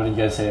get mad when you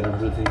guys say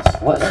inappropriate things.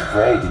 What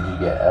spray did you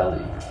get, Ellie?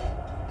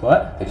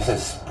 What? It just said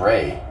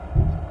spray.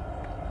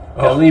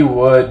 Ellie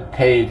Wood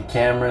paid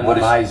Cameron What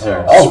is-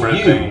 Miser. Oh, Spray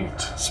you.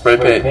 paint. Spray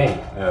paint.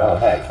 Yeah. Oh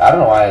heck! I don't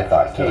know why I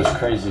thought That cake. was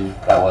crazy.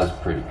 That was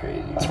pretty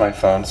crazy. It's my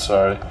phone,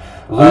 sorry.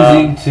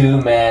 Losing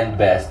 2-man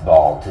best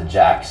ball to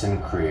Jackson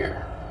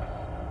Creer.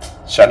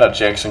 Shout out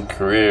Jackson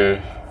Queer.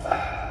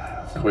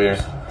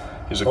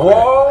 He's a queer.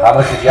 Oh! How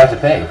much did you have to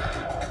pay?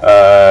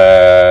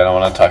 I don't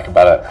want to talk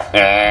about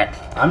it.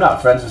 I'm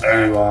not friends with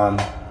you on.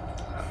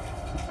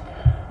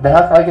 Then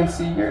how come I can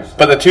see yours?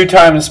 But the 2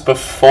 times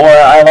before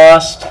I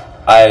lost,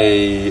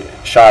 I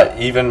shot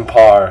even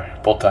par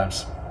both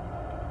times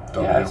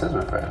Yeah, it says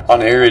we're friends.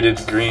 on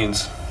aerated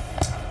greens.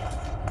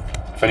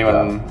 If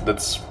anyone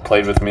that's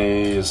played with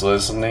me is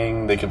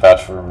listening, they can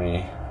vouch for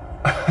me.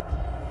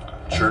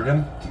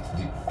 Jurgen?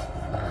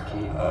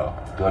 Okay. Oh,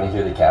 Do you want to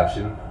hear the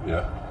caption?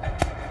 yeah.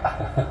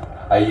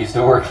 I used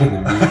to work in the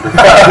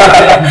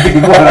meat.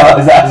 People would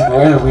always ask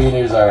where the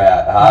wieners are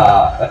at.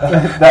 Ha.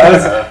 That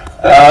was.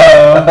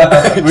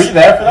 Were you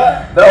there for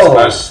that? No,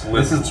 Nice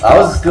this is. Lynn's I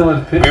was still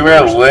in Pittsburgh. We were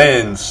at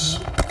Lynn's.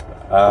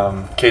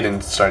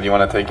 Caden, sorry, do you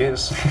want to take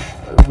his?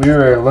 We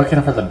were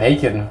looking for the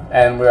bacon,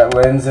 and we were at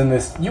Lynn's in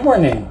this. You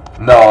weren't in.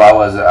 No, I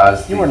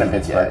was. You weren't in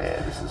thinking- Pittsburgh.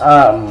 Yeah, this is.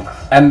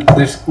 And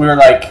this, we were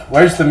like,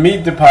 "Where's the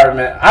meat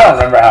department?" I don't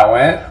remember how it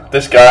went.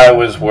 This guy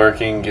was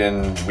working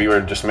and we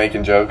were just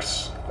making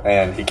jokes,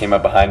 and he came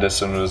up behind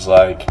us and was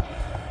like,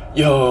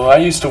 "Yo, I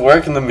used to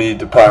work in the meat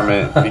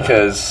department,"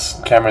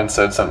 because Cameron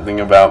said something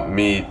about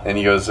meat, and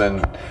he goes,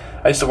 "And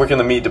I used to work in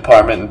the meat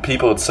department, and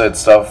people had said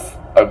stuff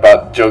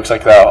about jokes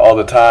like that all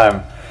the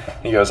time."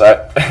 He goes,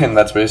 and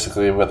that's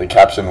basically what the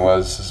caption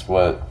was, is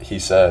what he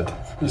said.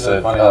 He Is said,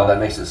 that funny? Oh, that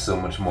makes it so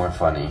much more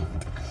funny.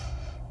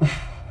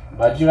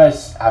 Why did you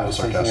guys have us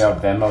Sarcastic. thinking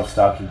about Venmo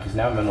stalking? Because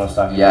now I'm Venmo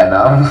stalking. Yeah,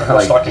 now I'm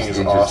like stalking just is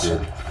interested.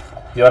 awesome.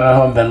 You want to know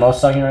who I'm Venmo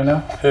stalking right now?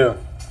 "Who?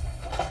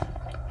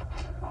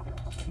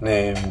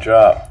 Name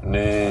drop,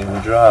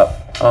 name drop."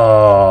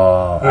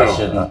 Oh, Who? I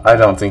shouldn't. I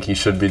don't think he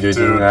should be doing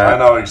Dude, that. I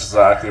know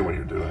exactly what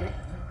you're doing.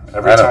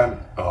 Every I don't- time.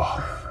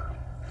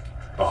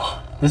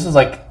 Oh. This was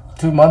like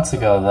 2 months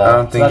ago, though. I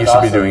don't think you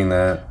should be doing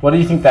that. What do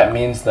you think that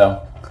means,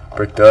 though?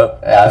 Bricked up.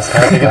 Yeah, I was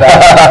kind of thinking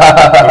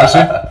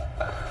that.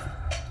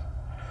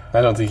 I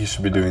don't think you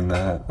should be doing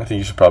that. I think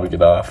you should probably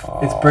get off.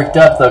 It's bricked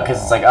up, though,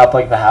 because it's like up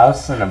like the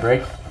house and a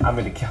brick. I'm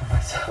going to kill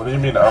myself. What do you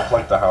mean up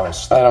like the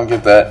house? I don't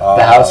get that.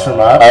 The house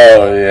from up?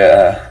 Oh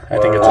yeah, I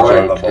think it's a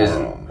Or- joke.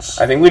 Isn't-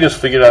 I think we just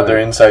figured out their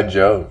inside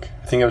joke.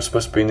 I think it was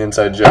supposed to be an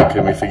inside joke,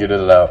 and we figured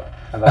it out.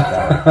 I like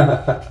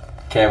that.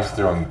 Cam's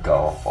throwing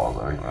golf balls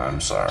over here. I'm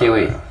sorry. Okay,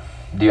 wait.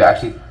 Do you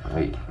actually?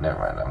 Wait, never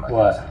mind. I'm not.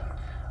 What? Gonna say.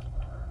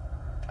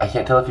 I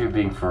can't tell if you're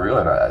being for real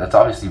or not. That's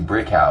obviously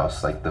Brick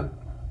House, like the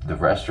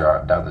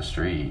restaurant down the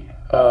street.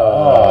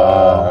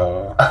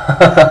 Oh.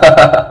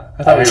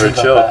 I thought we were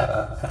chill.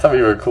 I thought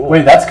we were cool.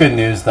 Wait, that's good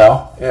news,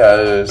 though. Yeah,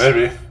 it is.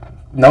 Maybe.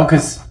 No,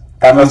 because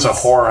that means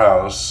That's a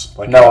whorehouse.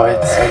 Like No, a,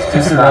 it's It's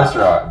just a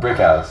restaurant, Brick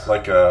House.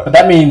 like a. But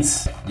that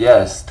means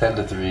Yes, 10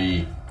 to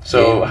 3.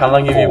 So, how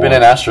long have you been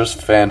an Astros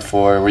fan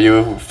for? Were you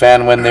a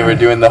fan when they were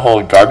doing the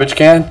whole garbage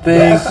can thing?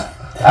 Yes.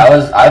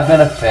 I've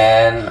been a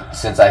fan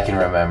since I can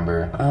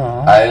remember. Oh.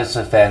 I was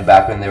a fan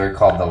back when they were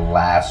called the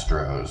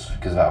Lastros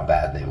because of how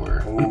bad they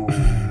were. Ooh,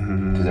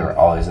 Because they were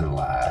always in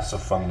that's last. a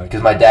fun nickname.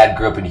 Because my dad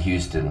grew up in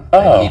Houston,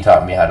 Oh. and he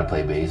taught me how to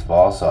play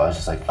baseball. So I was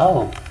just like,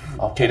 oh,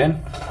 Caden?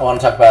 I want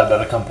to talk about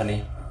a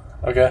company.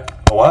 Okay.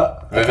 A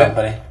what? A Vivint?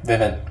 company.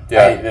 Vivint.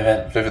 Yeah. I hate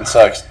Vivint. Vivint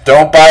sucks.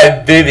 Don't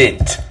buy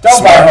Vivint. Don't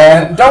Smart buy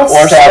home Vivint. Don't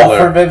or sell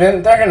solar. for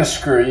Vivint. They're gonna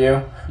screw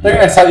you. They're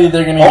Yeah. gonna tell you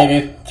they're gonna give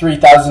you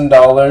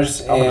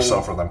 $3,000 I'm gonna in.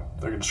 sell for them.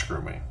 They're gonna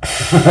screw me.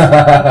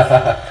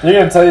 They're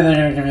gonna tell you they're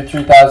gonna give you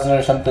 $3,000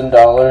 or something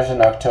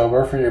in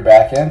October for your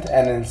back end,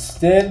 and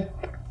instead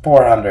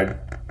 $400.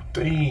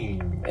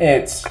 Dang.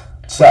 It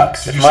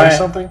sucks. Did you my- say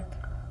something?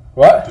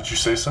 What? Did you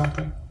say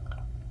something?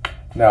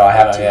 No, I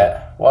haven't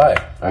yet. Why?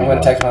 I'm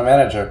gonna text my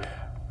manager.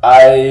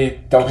 I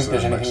don't think Just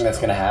there's in anything that's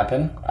Mexico. gonna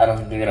happen. I don't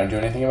think they're gonna do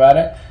anything about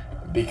it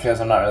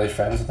because I'm not really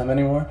friends with them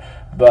anymore.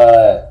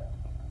 But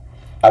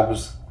I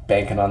was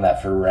banking on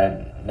that for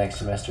rent next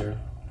semester.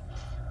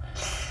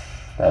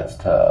 That's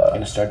tough.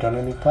 Gonna start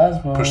donating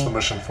plasma. Push the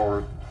mission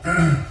forward.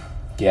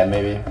 Yeah,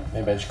 maybe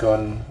I should go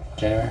in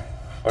January.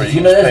 Or Did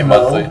you you can just know pay this,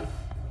 monthly. Mo?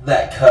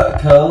 That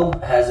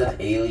Cutco has an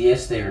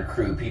alias they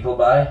recruit people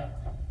by?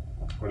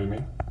 What do you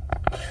mean?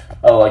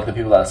 Oh, like the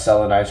people that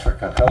sell the knives for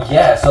Cutco?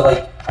 Yeah, so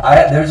like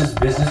there's this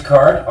business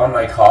card on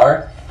my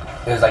car.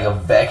 It was like a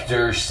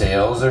Vector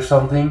Sales or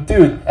something.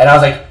 Dude, And I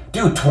was like,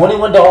 dude,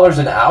 $21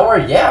 an hour?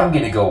 Yeah, I'm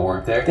gonna go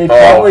work there. they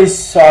probably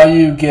saw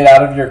you get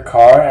out of your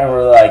car and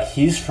were like,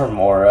 he's from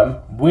Orem.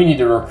 We need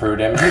to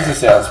recruit him. He's a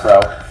sales pro.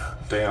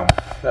 Damn.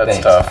 That's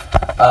Thanks.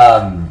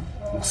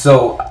 tough.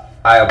 So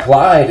I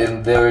applied,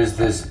 and there was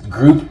this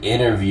group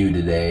interview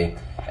today,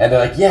 and they're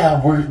like,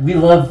 "Yeah, we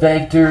love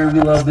Vector,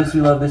 we love this, we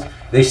love this."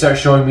 They start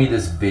showing me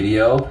this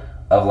video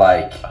of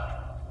like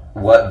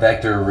what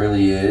Vector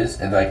really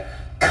is, and they're like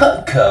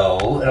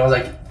Cutco, and I was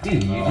like,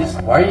 "Dude,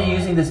 why are you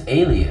using this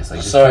alias? Like,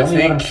 just So tell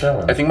me what I'm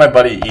showing." I think my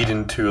buddy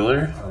Eden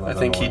Tuller, love I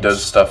think that he one.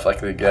 does stuff like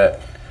they get.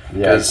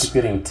 Yeah, I 'Cause- keep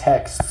getting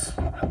texts.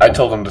 I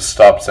told him to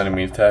stop sending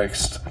me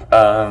text.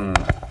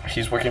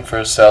 He's working for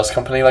a sales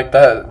company like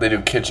that. They do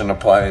kitchen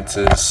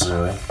appliances.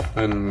 Really?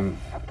 And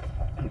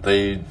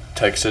they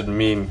texted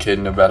me and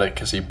Caden about it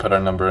because he put our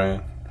number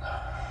in.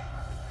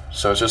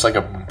 So it's just like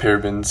a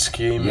pyramid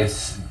scheme.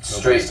 Yes,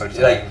 straight. Nobody's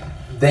Like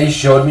they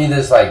showed me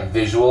this like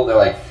visual. They're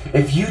like,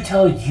 if you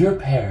tell your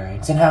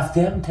parents and have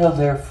them tell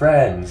their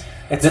friends,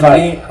 It's then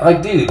funny. I'm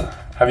like, dude.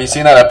 Have you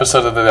seen that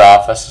episode of The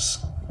Office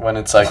when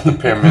it's like the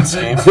pyramid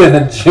scheme? And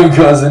then Jim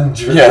goes and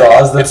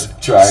draws the it's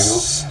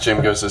triangles.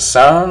 Jim goes, "It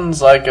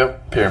sounds like a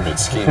pyramid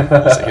scheme."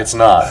 It's like, it's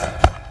not.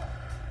 Have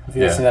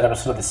you Yeah. ever seen that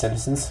episode of The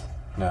Simpsons?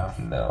 No.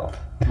 No.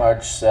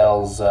 Marge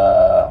sells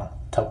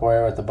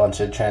Tupperware with a bunch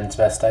of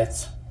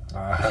transvestites.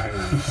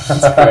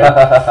 Nice.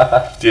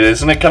 Dude,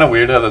 isn't it kind of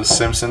weird how the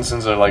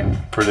Simpsons are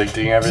like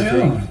predicting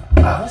everything?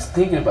 Dude, I was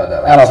thinking about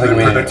that. I don't Did think they we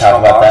need to predict talk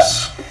about that.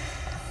 Hamas?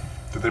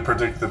 Did they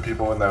predict the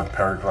people in the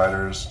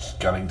paragliders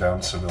gunning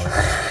down civilians?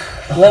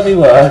 Let me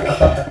look.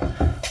 I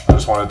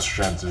just wanted to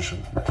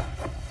transition.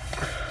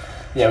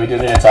 Yeah, we do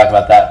need to talk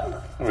about that.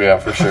 Yeah,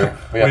 for sure.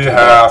 We to-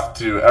 have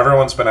to.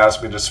 Everyone's been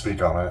asking me to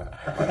speak on it.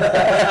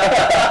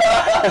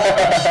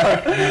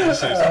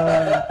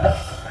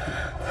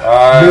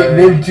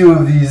 Name two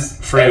of these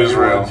Free everyone's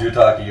Israel. you're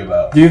talking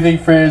about. Do you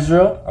think Free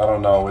Israel? I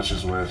don't know which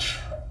is which.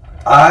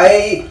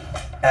 I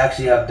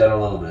actually have done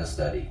a little bit of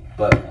study,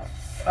 but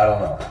I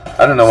don't know.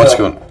 I don't know what's So-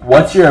 going.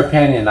 What's your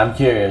opinion? I'm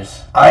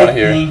curious. I wanna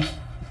hear. think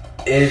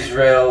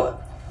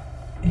Israel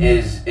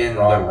is in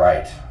Wrong. the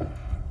right.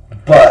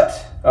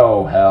 But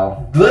Oh,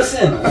 hell.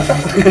 listen.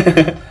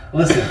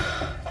 Listen.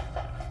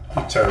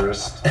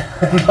 Terrorist.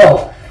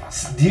 No.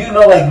 Do you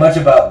know like much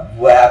about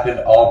what happened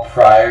all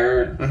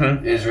prior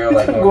Mhm. Israel? It's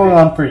Like been going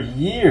on for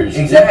years.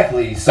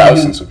 Exactly. So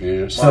Thousands you, of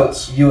years. so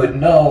you would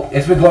know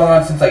it's been going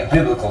on since like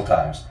biblical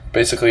times.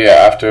 Basically, yeah,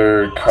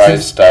 after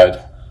Christ died.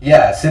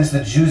 Yeah, since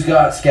the Jews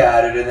got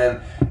scattered and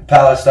then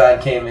Palestine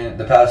came in,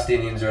 the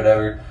Palestinians or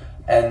whatever,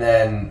 and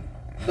then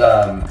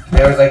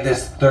there was like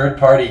this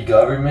third-party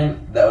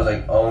government that was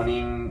like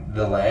owning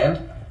the land.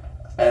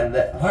 And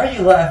why are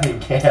you laughing,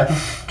 Cam?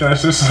 Can I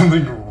say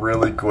something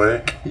really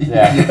quick?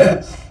 Yeah.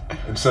 Yes.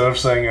 Instead of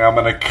saying I'm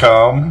gonna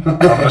come, I'm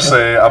gonna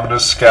say I'm gonna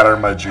scatter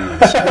my Jews.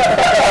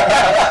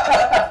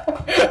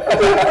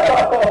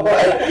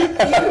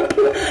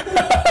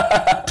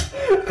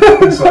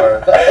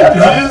 Sorry. Did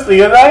you just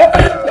think of that?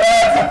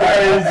 That's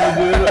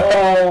crazy, dude.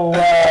 Oh,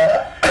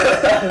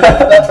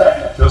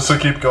 wow. Just so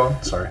keep going.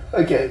 Sorry.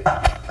 Okay.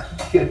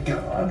 Good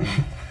God.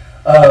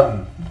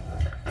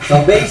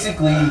 So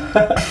basically,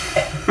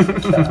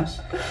 gosh,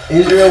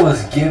 Israel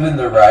was given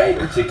the right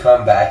to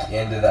come back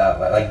into that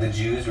land. Like the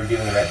Jews were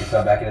given the right to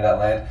come back into that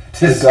land.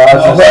 To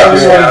Gaza whatever you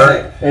Strip.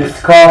 want to say.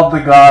 It's called the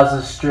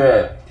Gaza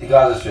Strip. The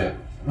Gaza Strip.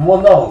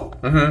 Well, no.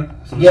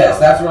 Mm-hmm. Yes,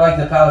 that's where like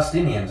the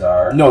Palestinians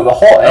are. No, the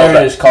whole area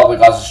that- is called the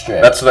Gaza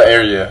Strip. That's the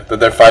area that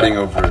they're fighting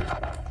over.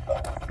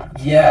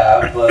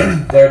 Yeah,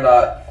 but they're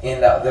not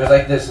in that. There's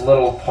like this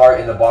little part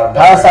in the bottom.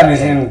 Palestine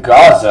is in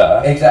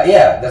Gaza. Exactly.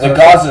 Yeah, that's The what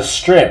Gaza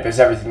Strip is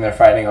everything they're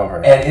fighting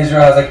over. and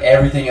Israel has like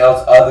everything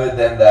else other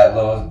than that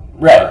little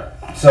Right.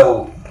 part.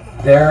 So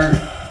they're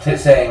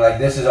saying like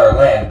this is our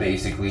land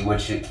basically,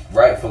 which it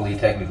rightfully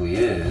technically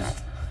is.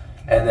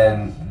 And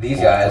then these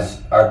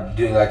guys are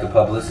doing like the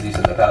publicity,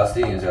 so the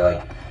Palestinians are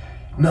like,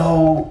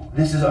 no,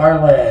 this is our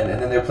land.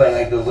 And then they're playing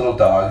like the little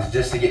dogs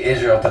just to get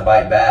Israel to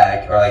bite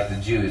back, or like the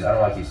Jews. I don't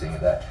know why I keep saying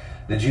that.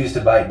 The Jews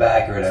to bite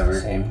back or whatever.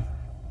 Same.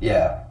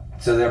 Yeah.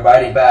 So they're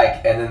biting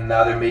back, and then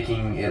now they're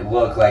making it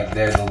look like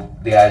they're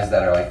the guys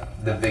that are like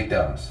the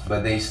victims,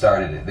 but they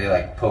started it. They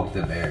like poked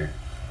the bear,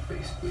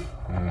 basically.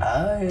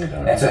 I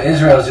don't And so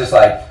Israel's just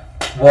like,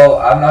 well,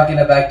 I'm not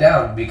gonna back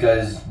down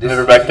because this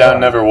Never is back down,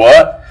 wrong." never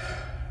what?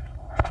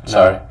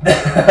 Sorry.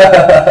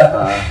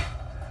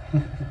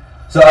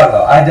 So I don't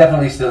know. I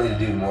definitely still need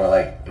to do more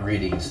like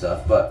reading and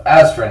stuff. But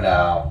as for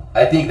now,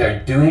 I think they're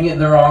doing it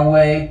the wrong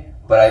way.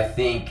 But I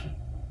think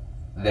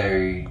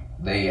they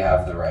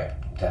have the right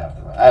to have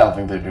the right. I don't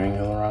think they're doing it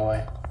the wrong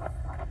way.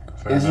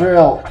 Fair enough.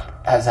 Israel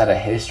has had a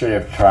history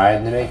of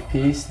trying to make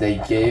peace.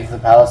 They gave the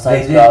Palestinians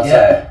They did, Palestine.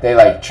 yeah. They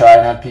like try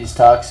and have peace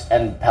talks,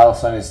 and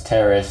Palestine is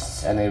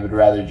terrorists, and they would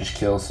rather just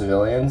kill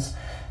civilians.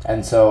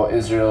 And so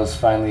Israel is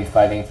finally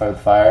fighting with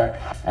fire,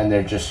 and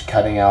they're just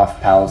cutting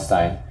off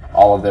Palestine.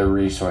 All of their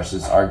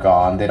resources are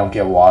gone. They don't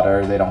get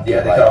water. They don't Yeah,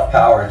 get they like. cut off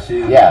power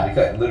too. Yeah. They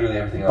cut literally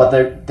everything But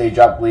off. they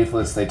dropped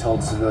leaflets. They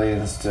told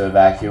civilians to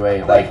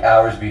evacuate. Like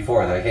hours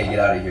before, they're like, "Hey, get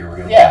out of here. We're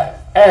gonna." Yeah,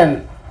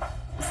 and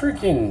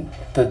freaking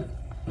the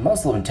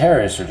Muslim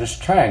terrorists are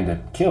just trying to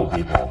kill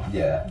people.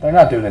 Yeah. They're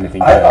not doing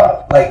anything I good.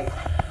 thought like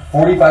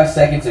 45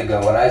 seconds ago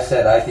when I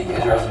said I think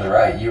Israel's in the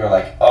right, you were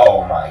like,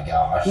 "Oh my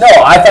gosh." No,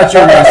 I thought you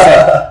were gonna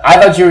say.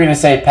 I thought you were gonna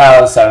say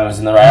Palestine was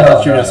in the right. I No,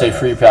 thought you were no, gonna say no.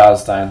 free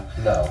Palestine.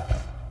 No.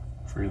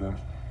 Free them.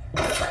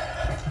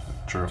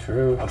 True.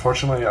 True.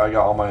 Unfortunately, I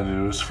got all my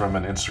news from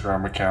an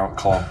Instagram account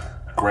called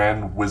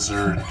Grand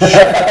Wizard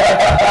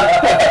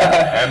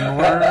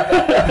N-word.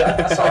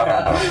 So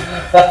I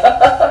don't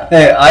know.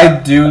 Hey, I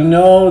do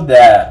know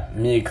that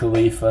Mia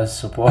Khalifa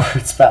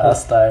supports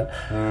Palestine.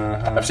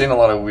 I've seen a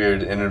lot of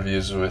weird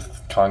interviews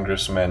with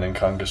congressmen and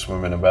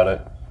congresswomen about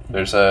it.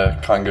 There's a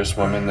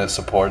congresswoman that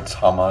supports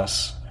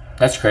Hamas.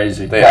 That's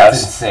crazy.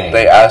 That's insane.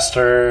 They asked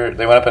her.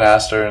 They went up and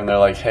asked her, and they're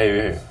like,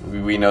 "Hey,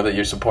 we know that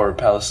you support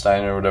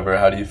Palestine or whatever.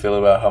 How do you feel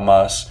about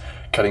Hamas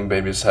cutting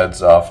babies'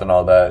 heads off and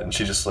all that?" And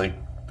she just like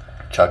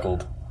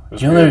chuckled. It was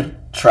Do you know weird. they're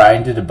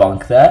trying to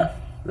debunk that?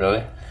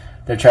 Really?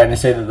 They're trying to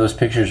say that those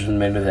pictures were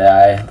made with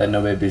AI, that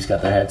no babies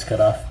got their heads cut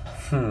off.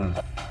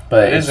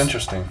 But It is it's-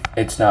 interesting.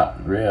 It's not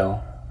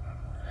real.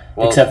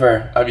 Well, Except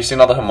for have you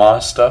seen all the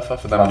Hamas stuff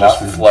of them Hamas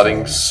just is flooding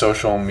insane.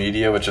 social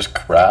media with just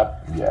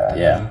crap? Yeah.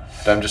 yeah.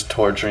 Them just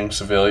torturing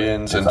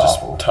civilians and It's just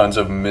awful. tons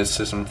of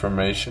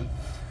misinformation.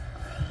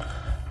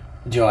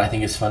 Do you know what I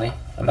think is funny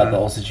about the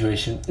whole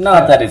situation?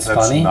 Not that it's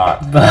That's funny,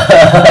 not.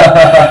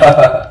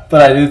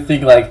 but I do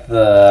think like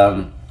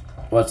the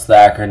what's the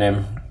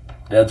acronym?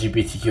 The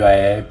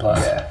LGBTQIA plus.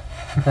 Yeah.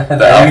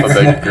 The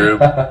alphabet group.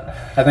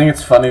 I think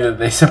it's funny that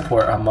they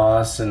support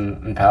Hamas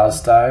and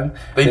Palestine.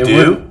 They do?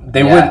 Wouldn't,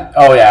 they Yeah. wouldn't.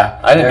 Oh yeah.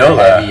 I didn't They're know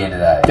that. heavy into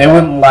that. They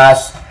wouldn't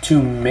last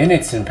 2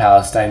 minutes in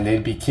Palestine.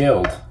 They'd be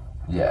killed.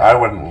 Yeah. I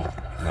wouldn't.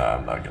 No,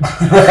 I'm not gonna.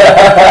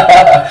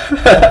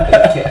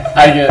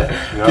 I get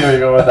where you're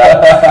going with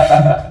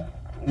that.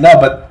 No,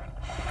 but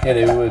yeah,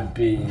 they would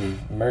be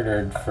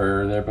murdered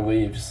for their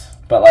beliefs.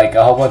 But like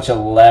a whole bunch of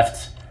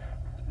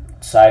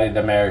left-sided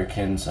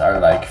Americans are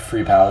like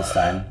free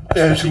Palestine.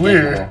 Yeah, it's especially gay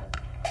weird. people.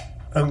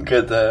 I don't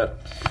get that.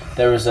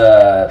 There was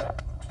a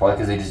Probably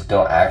because they just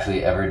don't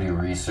actually ever do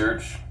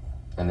research,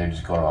 and they're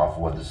just going off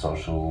what the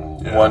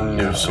social. Yeah. One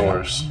news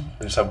source.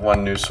 They just have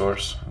one news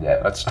source. Yeah.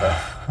 That's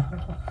tough.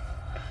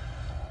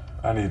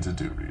 I need to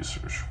do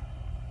research.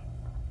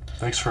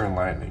 Thanks for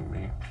enlightening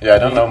me. Yeah, I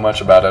don't know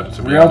much about it,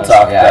 to be Real honest.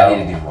 talk. Yeah, I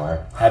need to do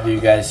more. Have you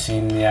guys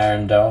seen the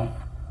Iron Dome?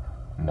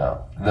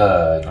 No.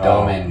 The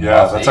dome in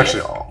yeah, Las that's Vegas?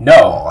 actually No.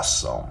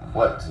 awesome.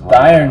 What? The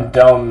Iron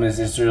Dome is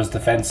Israel's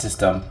defense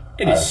system.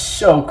 It is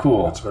so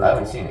cool. That's very I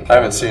haven't cool. seen it. I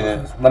haven't seen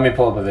it. Let me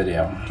pull up a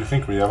video. Do you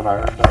think we have an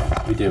Iron Dome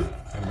We do.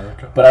 in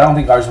America? But I don't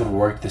think ours would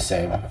work the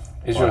same.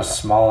 Israel's Why?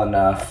 small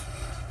enough.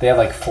 They have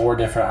like 4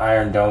 different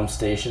Iron Dome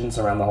stations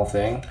around the whole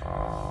thing.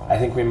 I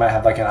think we might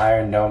have like an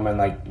Iron Dome in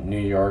like New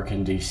York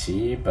and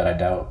DC, but I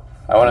doubt.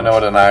 I want to know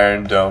what an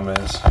Iron Dome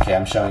is. Okay,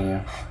 I'm showing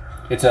you.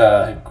 It's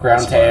a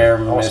ground-to-air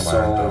I want some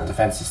Iron missile Dome.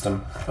 defense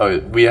system. Oh,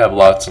 we have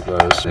lots of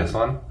those. This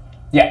one?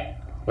 Yeah,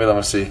 Wait, let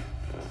me see.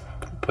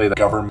 Play that.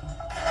 Government.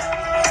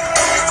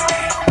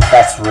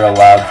 that's real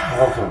loud.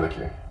 I'll put it back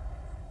here.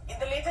 In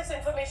the latest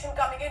information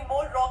coming in,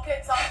 more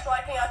rockets are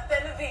striking at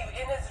Tel Aviv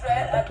in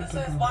Israel, and this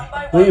is one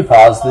by one. Will you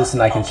pause this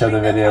and I can show the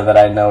video that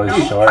I know is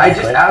short? I and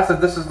just quick? asked if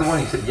this is the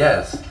one. You said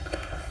yes.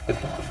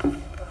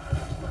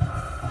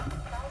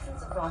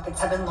 Thousands of rockets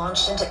rockets have been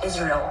launched into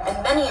Israel,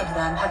 and many of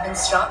them have been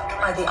stopped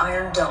by the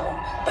Iron Dome.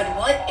 But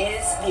what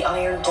is the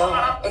Iron Dome?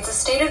 It's a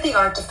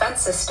state-of-the-art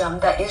defense system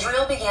that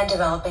Israel began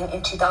developing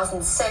in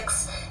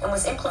 2006 and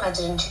was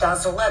implemented in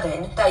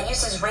 2011 that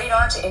uses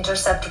radar to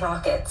intercept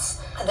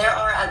rockets. There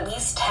are at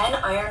least 10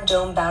 Iron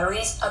Dome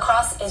batteries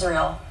across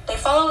Israel. They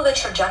follow the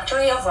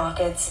trajectory of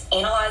rockets,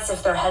 analyze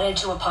if they're headed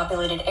to a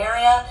populated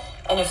area,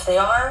 and if they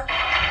are,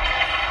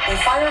 they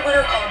fire what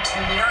are called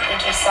Tamir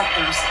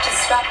interceptors to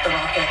stop the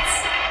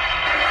rockets.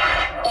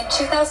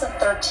 In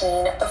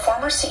 2013, the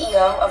former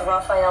CEO of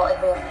Rafael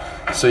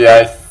Advanced... So yeah,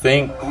 I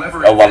think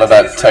a lot of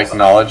that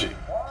technology...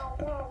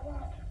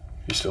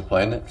 You still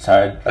playing it?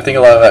 Sorry. I think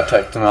a lot of that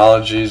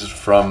technology is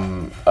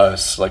from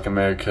us, like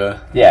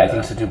America. Yeah, I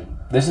think so too.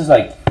 This is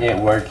like it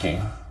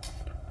working.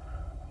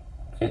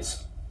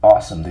 It's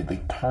awesome. They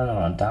like turn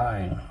on a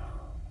dime.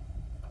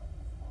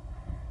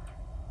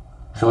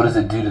 So what does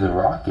it do to the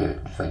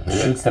rocket? Just like hit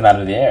it? Shoots them out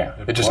of the air.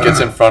 It just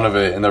gets in front of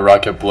it and the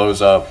rocket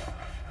blows up.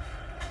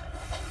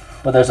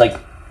 But there's like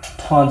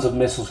tons of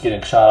missiles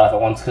getting shot off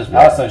at once because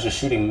Palestine's just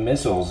shooting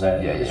missiles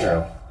at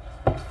Israel.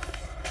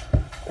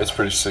 It's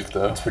pretty sick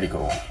though. It's pretty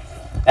cool.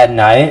 At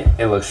night,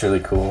 it looks really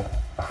cool.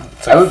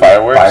 It's like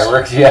fireworks.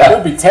 Fireworks, It yeah.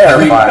 would be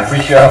terrifying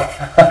Free show.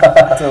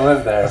 to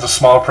live there. It's a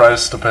small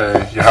price to pay.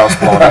 Your house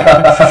blown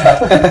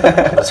up.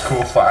 That's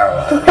cool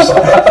fireworks.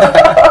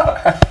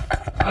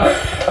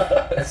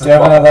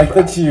 Devin, I like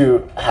that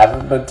you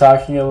haven't been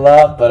talking a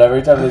lot, but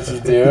every time that you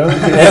do,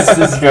 it's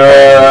just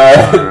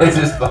good. It's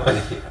just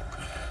funny.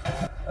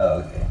 Oh,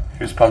 okay.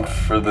 Who's pumped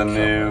for the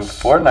new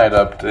Fortnite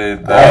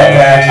update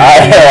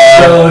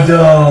though? So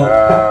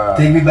dope.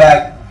 Take me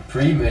back.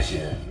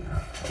 Pre-mission.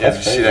 Yeah, did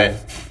you see that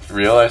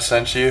reel I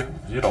sent you?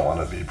 You don't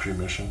want to be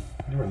pre-mission.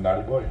 You're a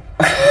naughty boy.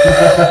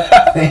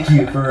 Thank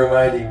you for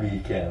reminding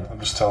me, Cam. I'm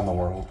just telling the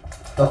world.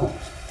 Oh,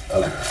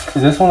 okay.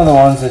 Is this one of the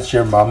ones that's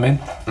your mom in?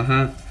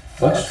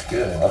 Mm-hmm. Looks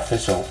good.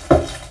 Official.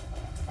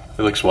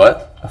 It looks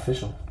what?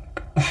 Official.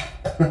 Is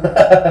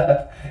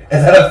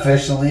that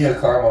officially a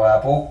caramel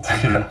apple?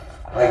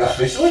 Like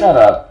officially? Shut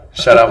up.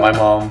 Shout out my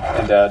mom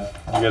and dad.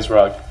 You guys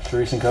rock.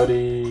 Therese and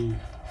Cody.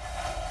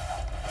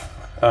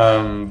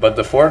 But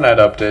the Fortnite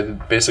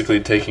update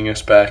basically taking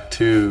us back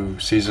to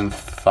season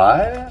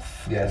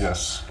 5? Yes.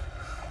 Yes.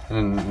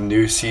 And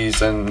new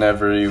season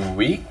every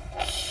week?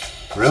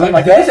 Really?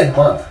 I think they said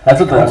month. That's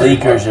what the Once every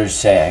leakers month. are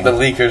saying. The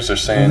leakers are They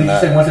saying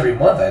just said that. once every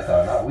month, I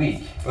thought, not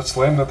week. That's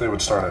lame that they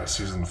would start at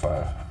season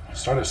 5.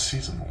 Start at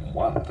season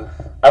 1.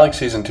 I like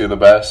season 2 the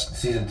best.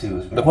 Season 2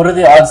 is... What are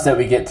the odds that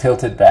we get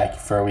tilted back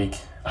for a week?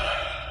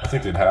 I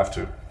think they'd have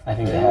to. I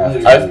think they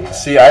have.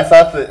 I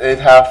thought that they'd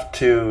have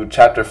to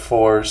chapter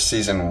 4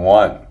 season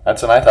 1.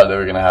 That's when I thought they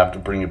were gonna have to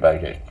bring it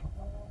back.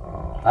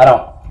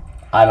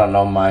 I don't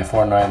know my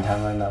Fortnite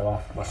timeline that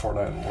well. My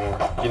Fortnite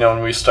lore. You know,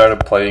 when we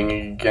started playing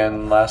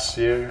again last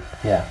year,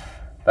 Yeah.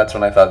 that's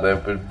when I thought they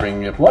would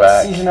bring it What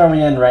back. season are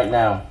we in right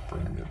now?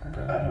 Bring it I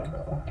back. don't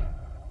know.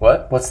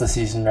 What? What's the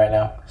season right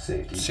now?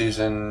 Safety.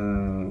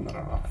 Season I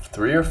don't know.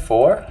 3 or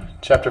 4?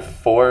 Chapter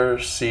 4,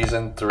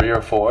 season 3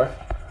 or 4?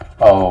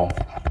 Oh,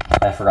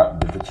 I forgot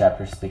the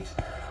chapter 6.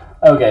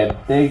 Okay,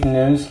 big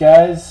news,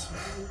 guys.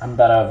 I'm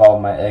about to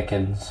evolve my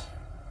Ekans.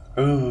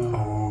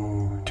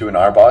 Ooh. To an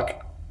Arbok?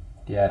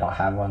 Yeah, I don't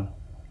have one.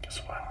 Guess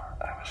what?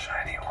 I have a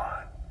shiny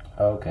one.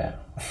 Okay.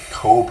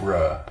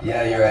 Cobra.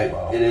 Yeah, you're right.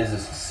 Wow. It is a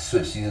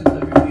switch seasons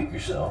every week or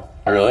so.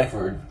 Really?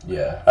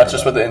 Yeah. That's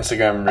just what the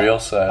Instagram reel I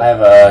said.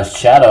 have a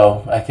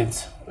Shadow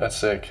Ekans. That's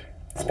sick.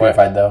 It's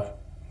purified though.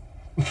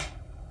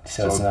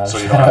 So it's not So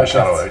a you don't have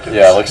Shadow Shadow Ekans. Ekans.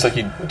 Yeah, it looks like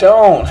you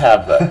don't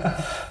have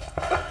that.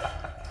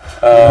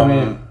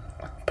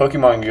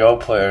 Pokemon Go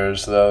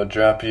players, though,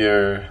 drop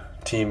your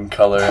team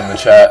color in the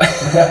chat.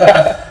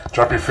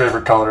 Drop your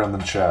favorite color in the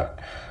chat.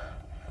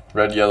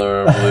 Red,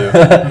 yellow, or blue.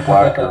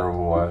 Black or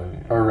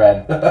white. Or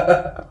red.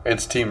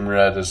 It's team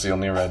red is the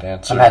only right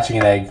answer. I'm hatching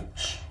an egg.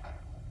 Shh.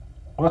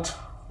 What?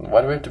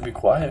 Why do we have to be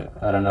quiet?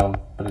 I don't know,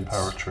 but it's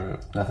Power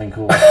trip. nothing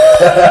cool.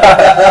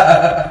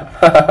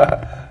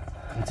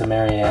 It's a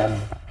Marianne.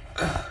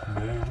 I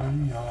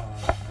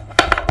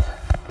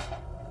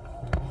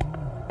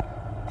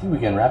think we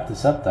can wrap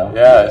this up though.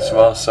 Yeah,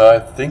 well, so I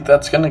think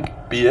that's gonna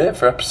be it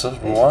for episode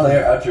Hey, 1.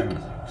 player outro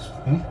music.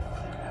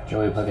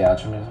 Shall we play the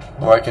outro music?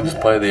 Or I can just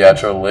play the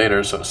outro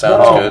later, so it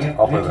sounds No, good.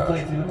 I'll play we have to that. play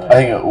it through the mic. I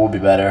think it would be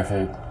better if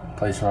it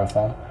plays from our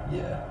phone.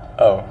 Yeah.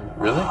 Oh,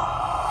 really?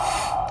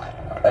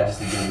 I just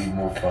think it'll be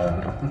more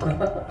fun.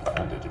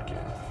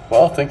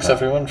 Well, thanks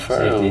everyone for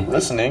Safety.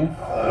 listening.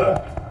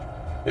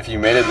 If you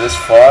made it this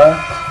far,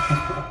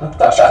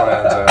 Clash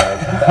Clans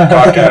ad.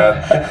 Cock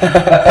ad.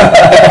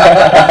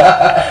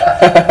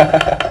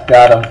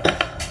 Got him.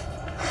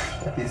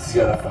 He's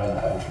gotta find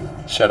the outro.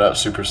 shout out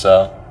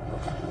Supercell.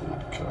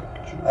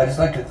 I just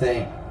like to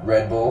thank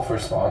Red Bull for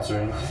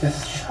sponsoring.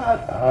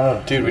 Shut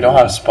up. Dude, we don't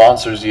have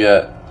sponsors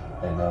yet.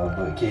 I know,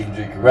 but Caden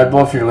drink Red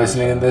Bull, if you're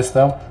listening to this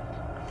though.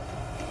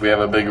 We have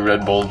a big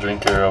Red Bull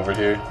drinker over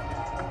here.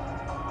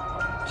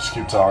 Just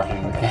keep talking.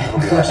 It'll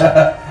be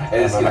awesome.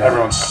 It is And then gonna-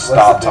 everyone what's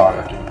stop the big one?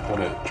 talking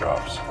when it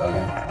drops.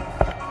 Okay.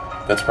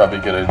 That's probably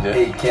a good idea.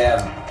 Hey Cam,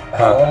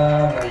 How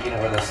long are you gonna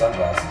wear those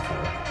sunglasses for?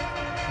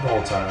 The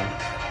whole time.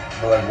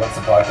 But like, once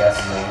the podcast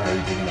is over, are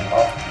you taking them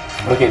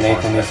off? Look at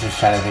Nathan, he's just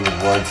trying to think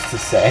of words to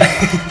say.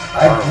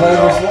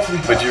 We're supposed to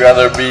be Would you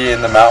rather be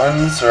in the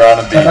mountains or on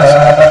a beach?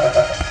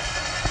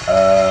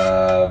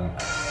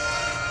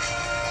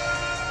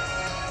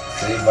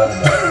 Saved by the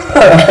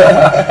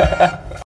Bell.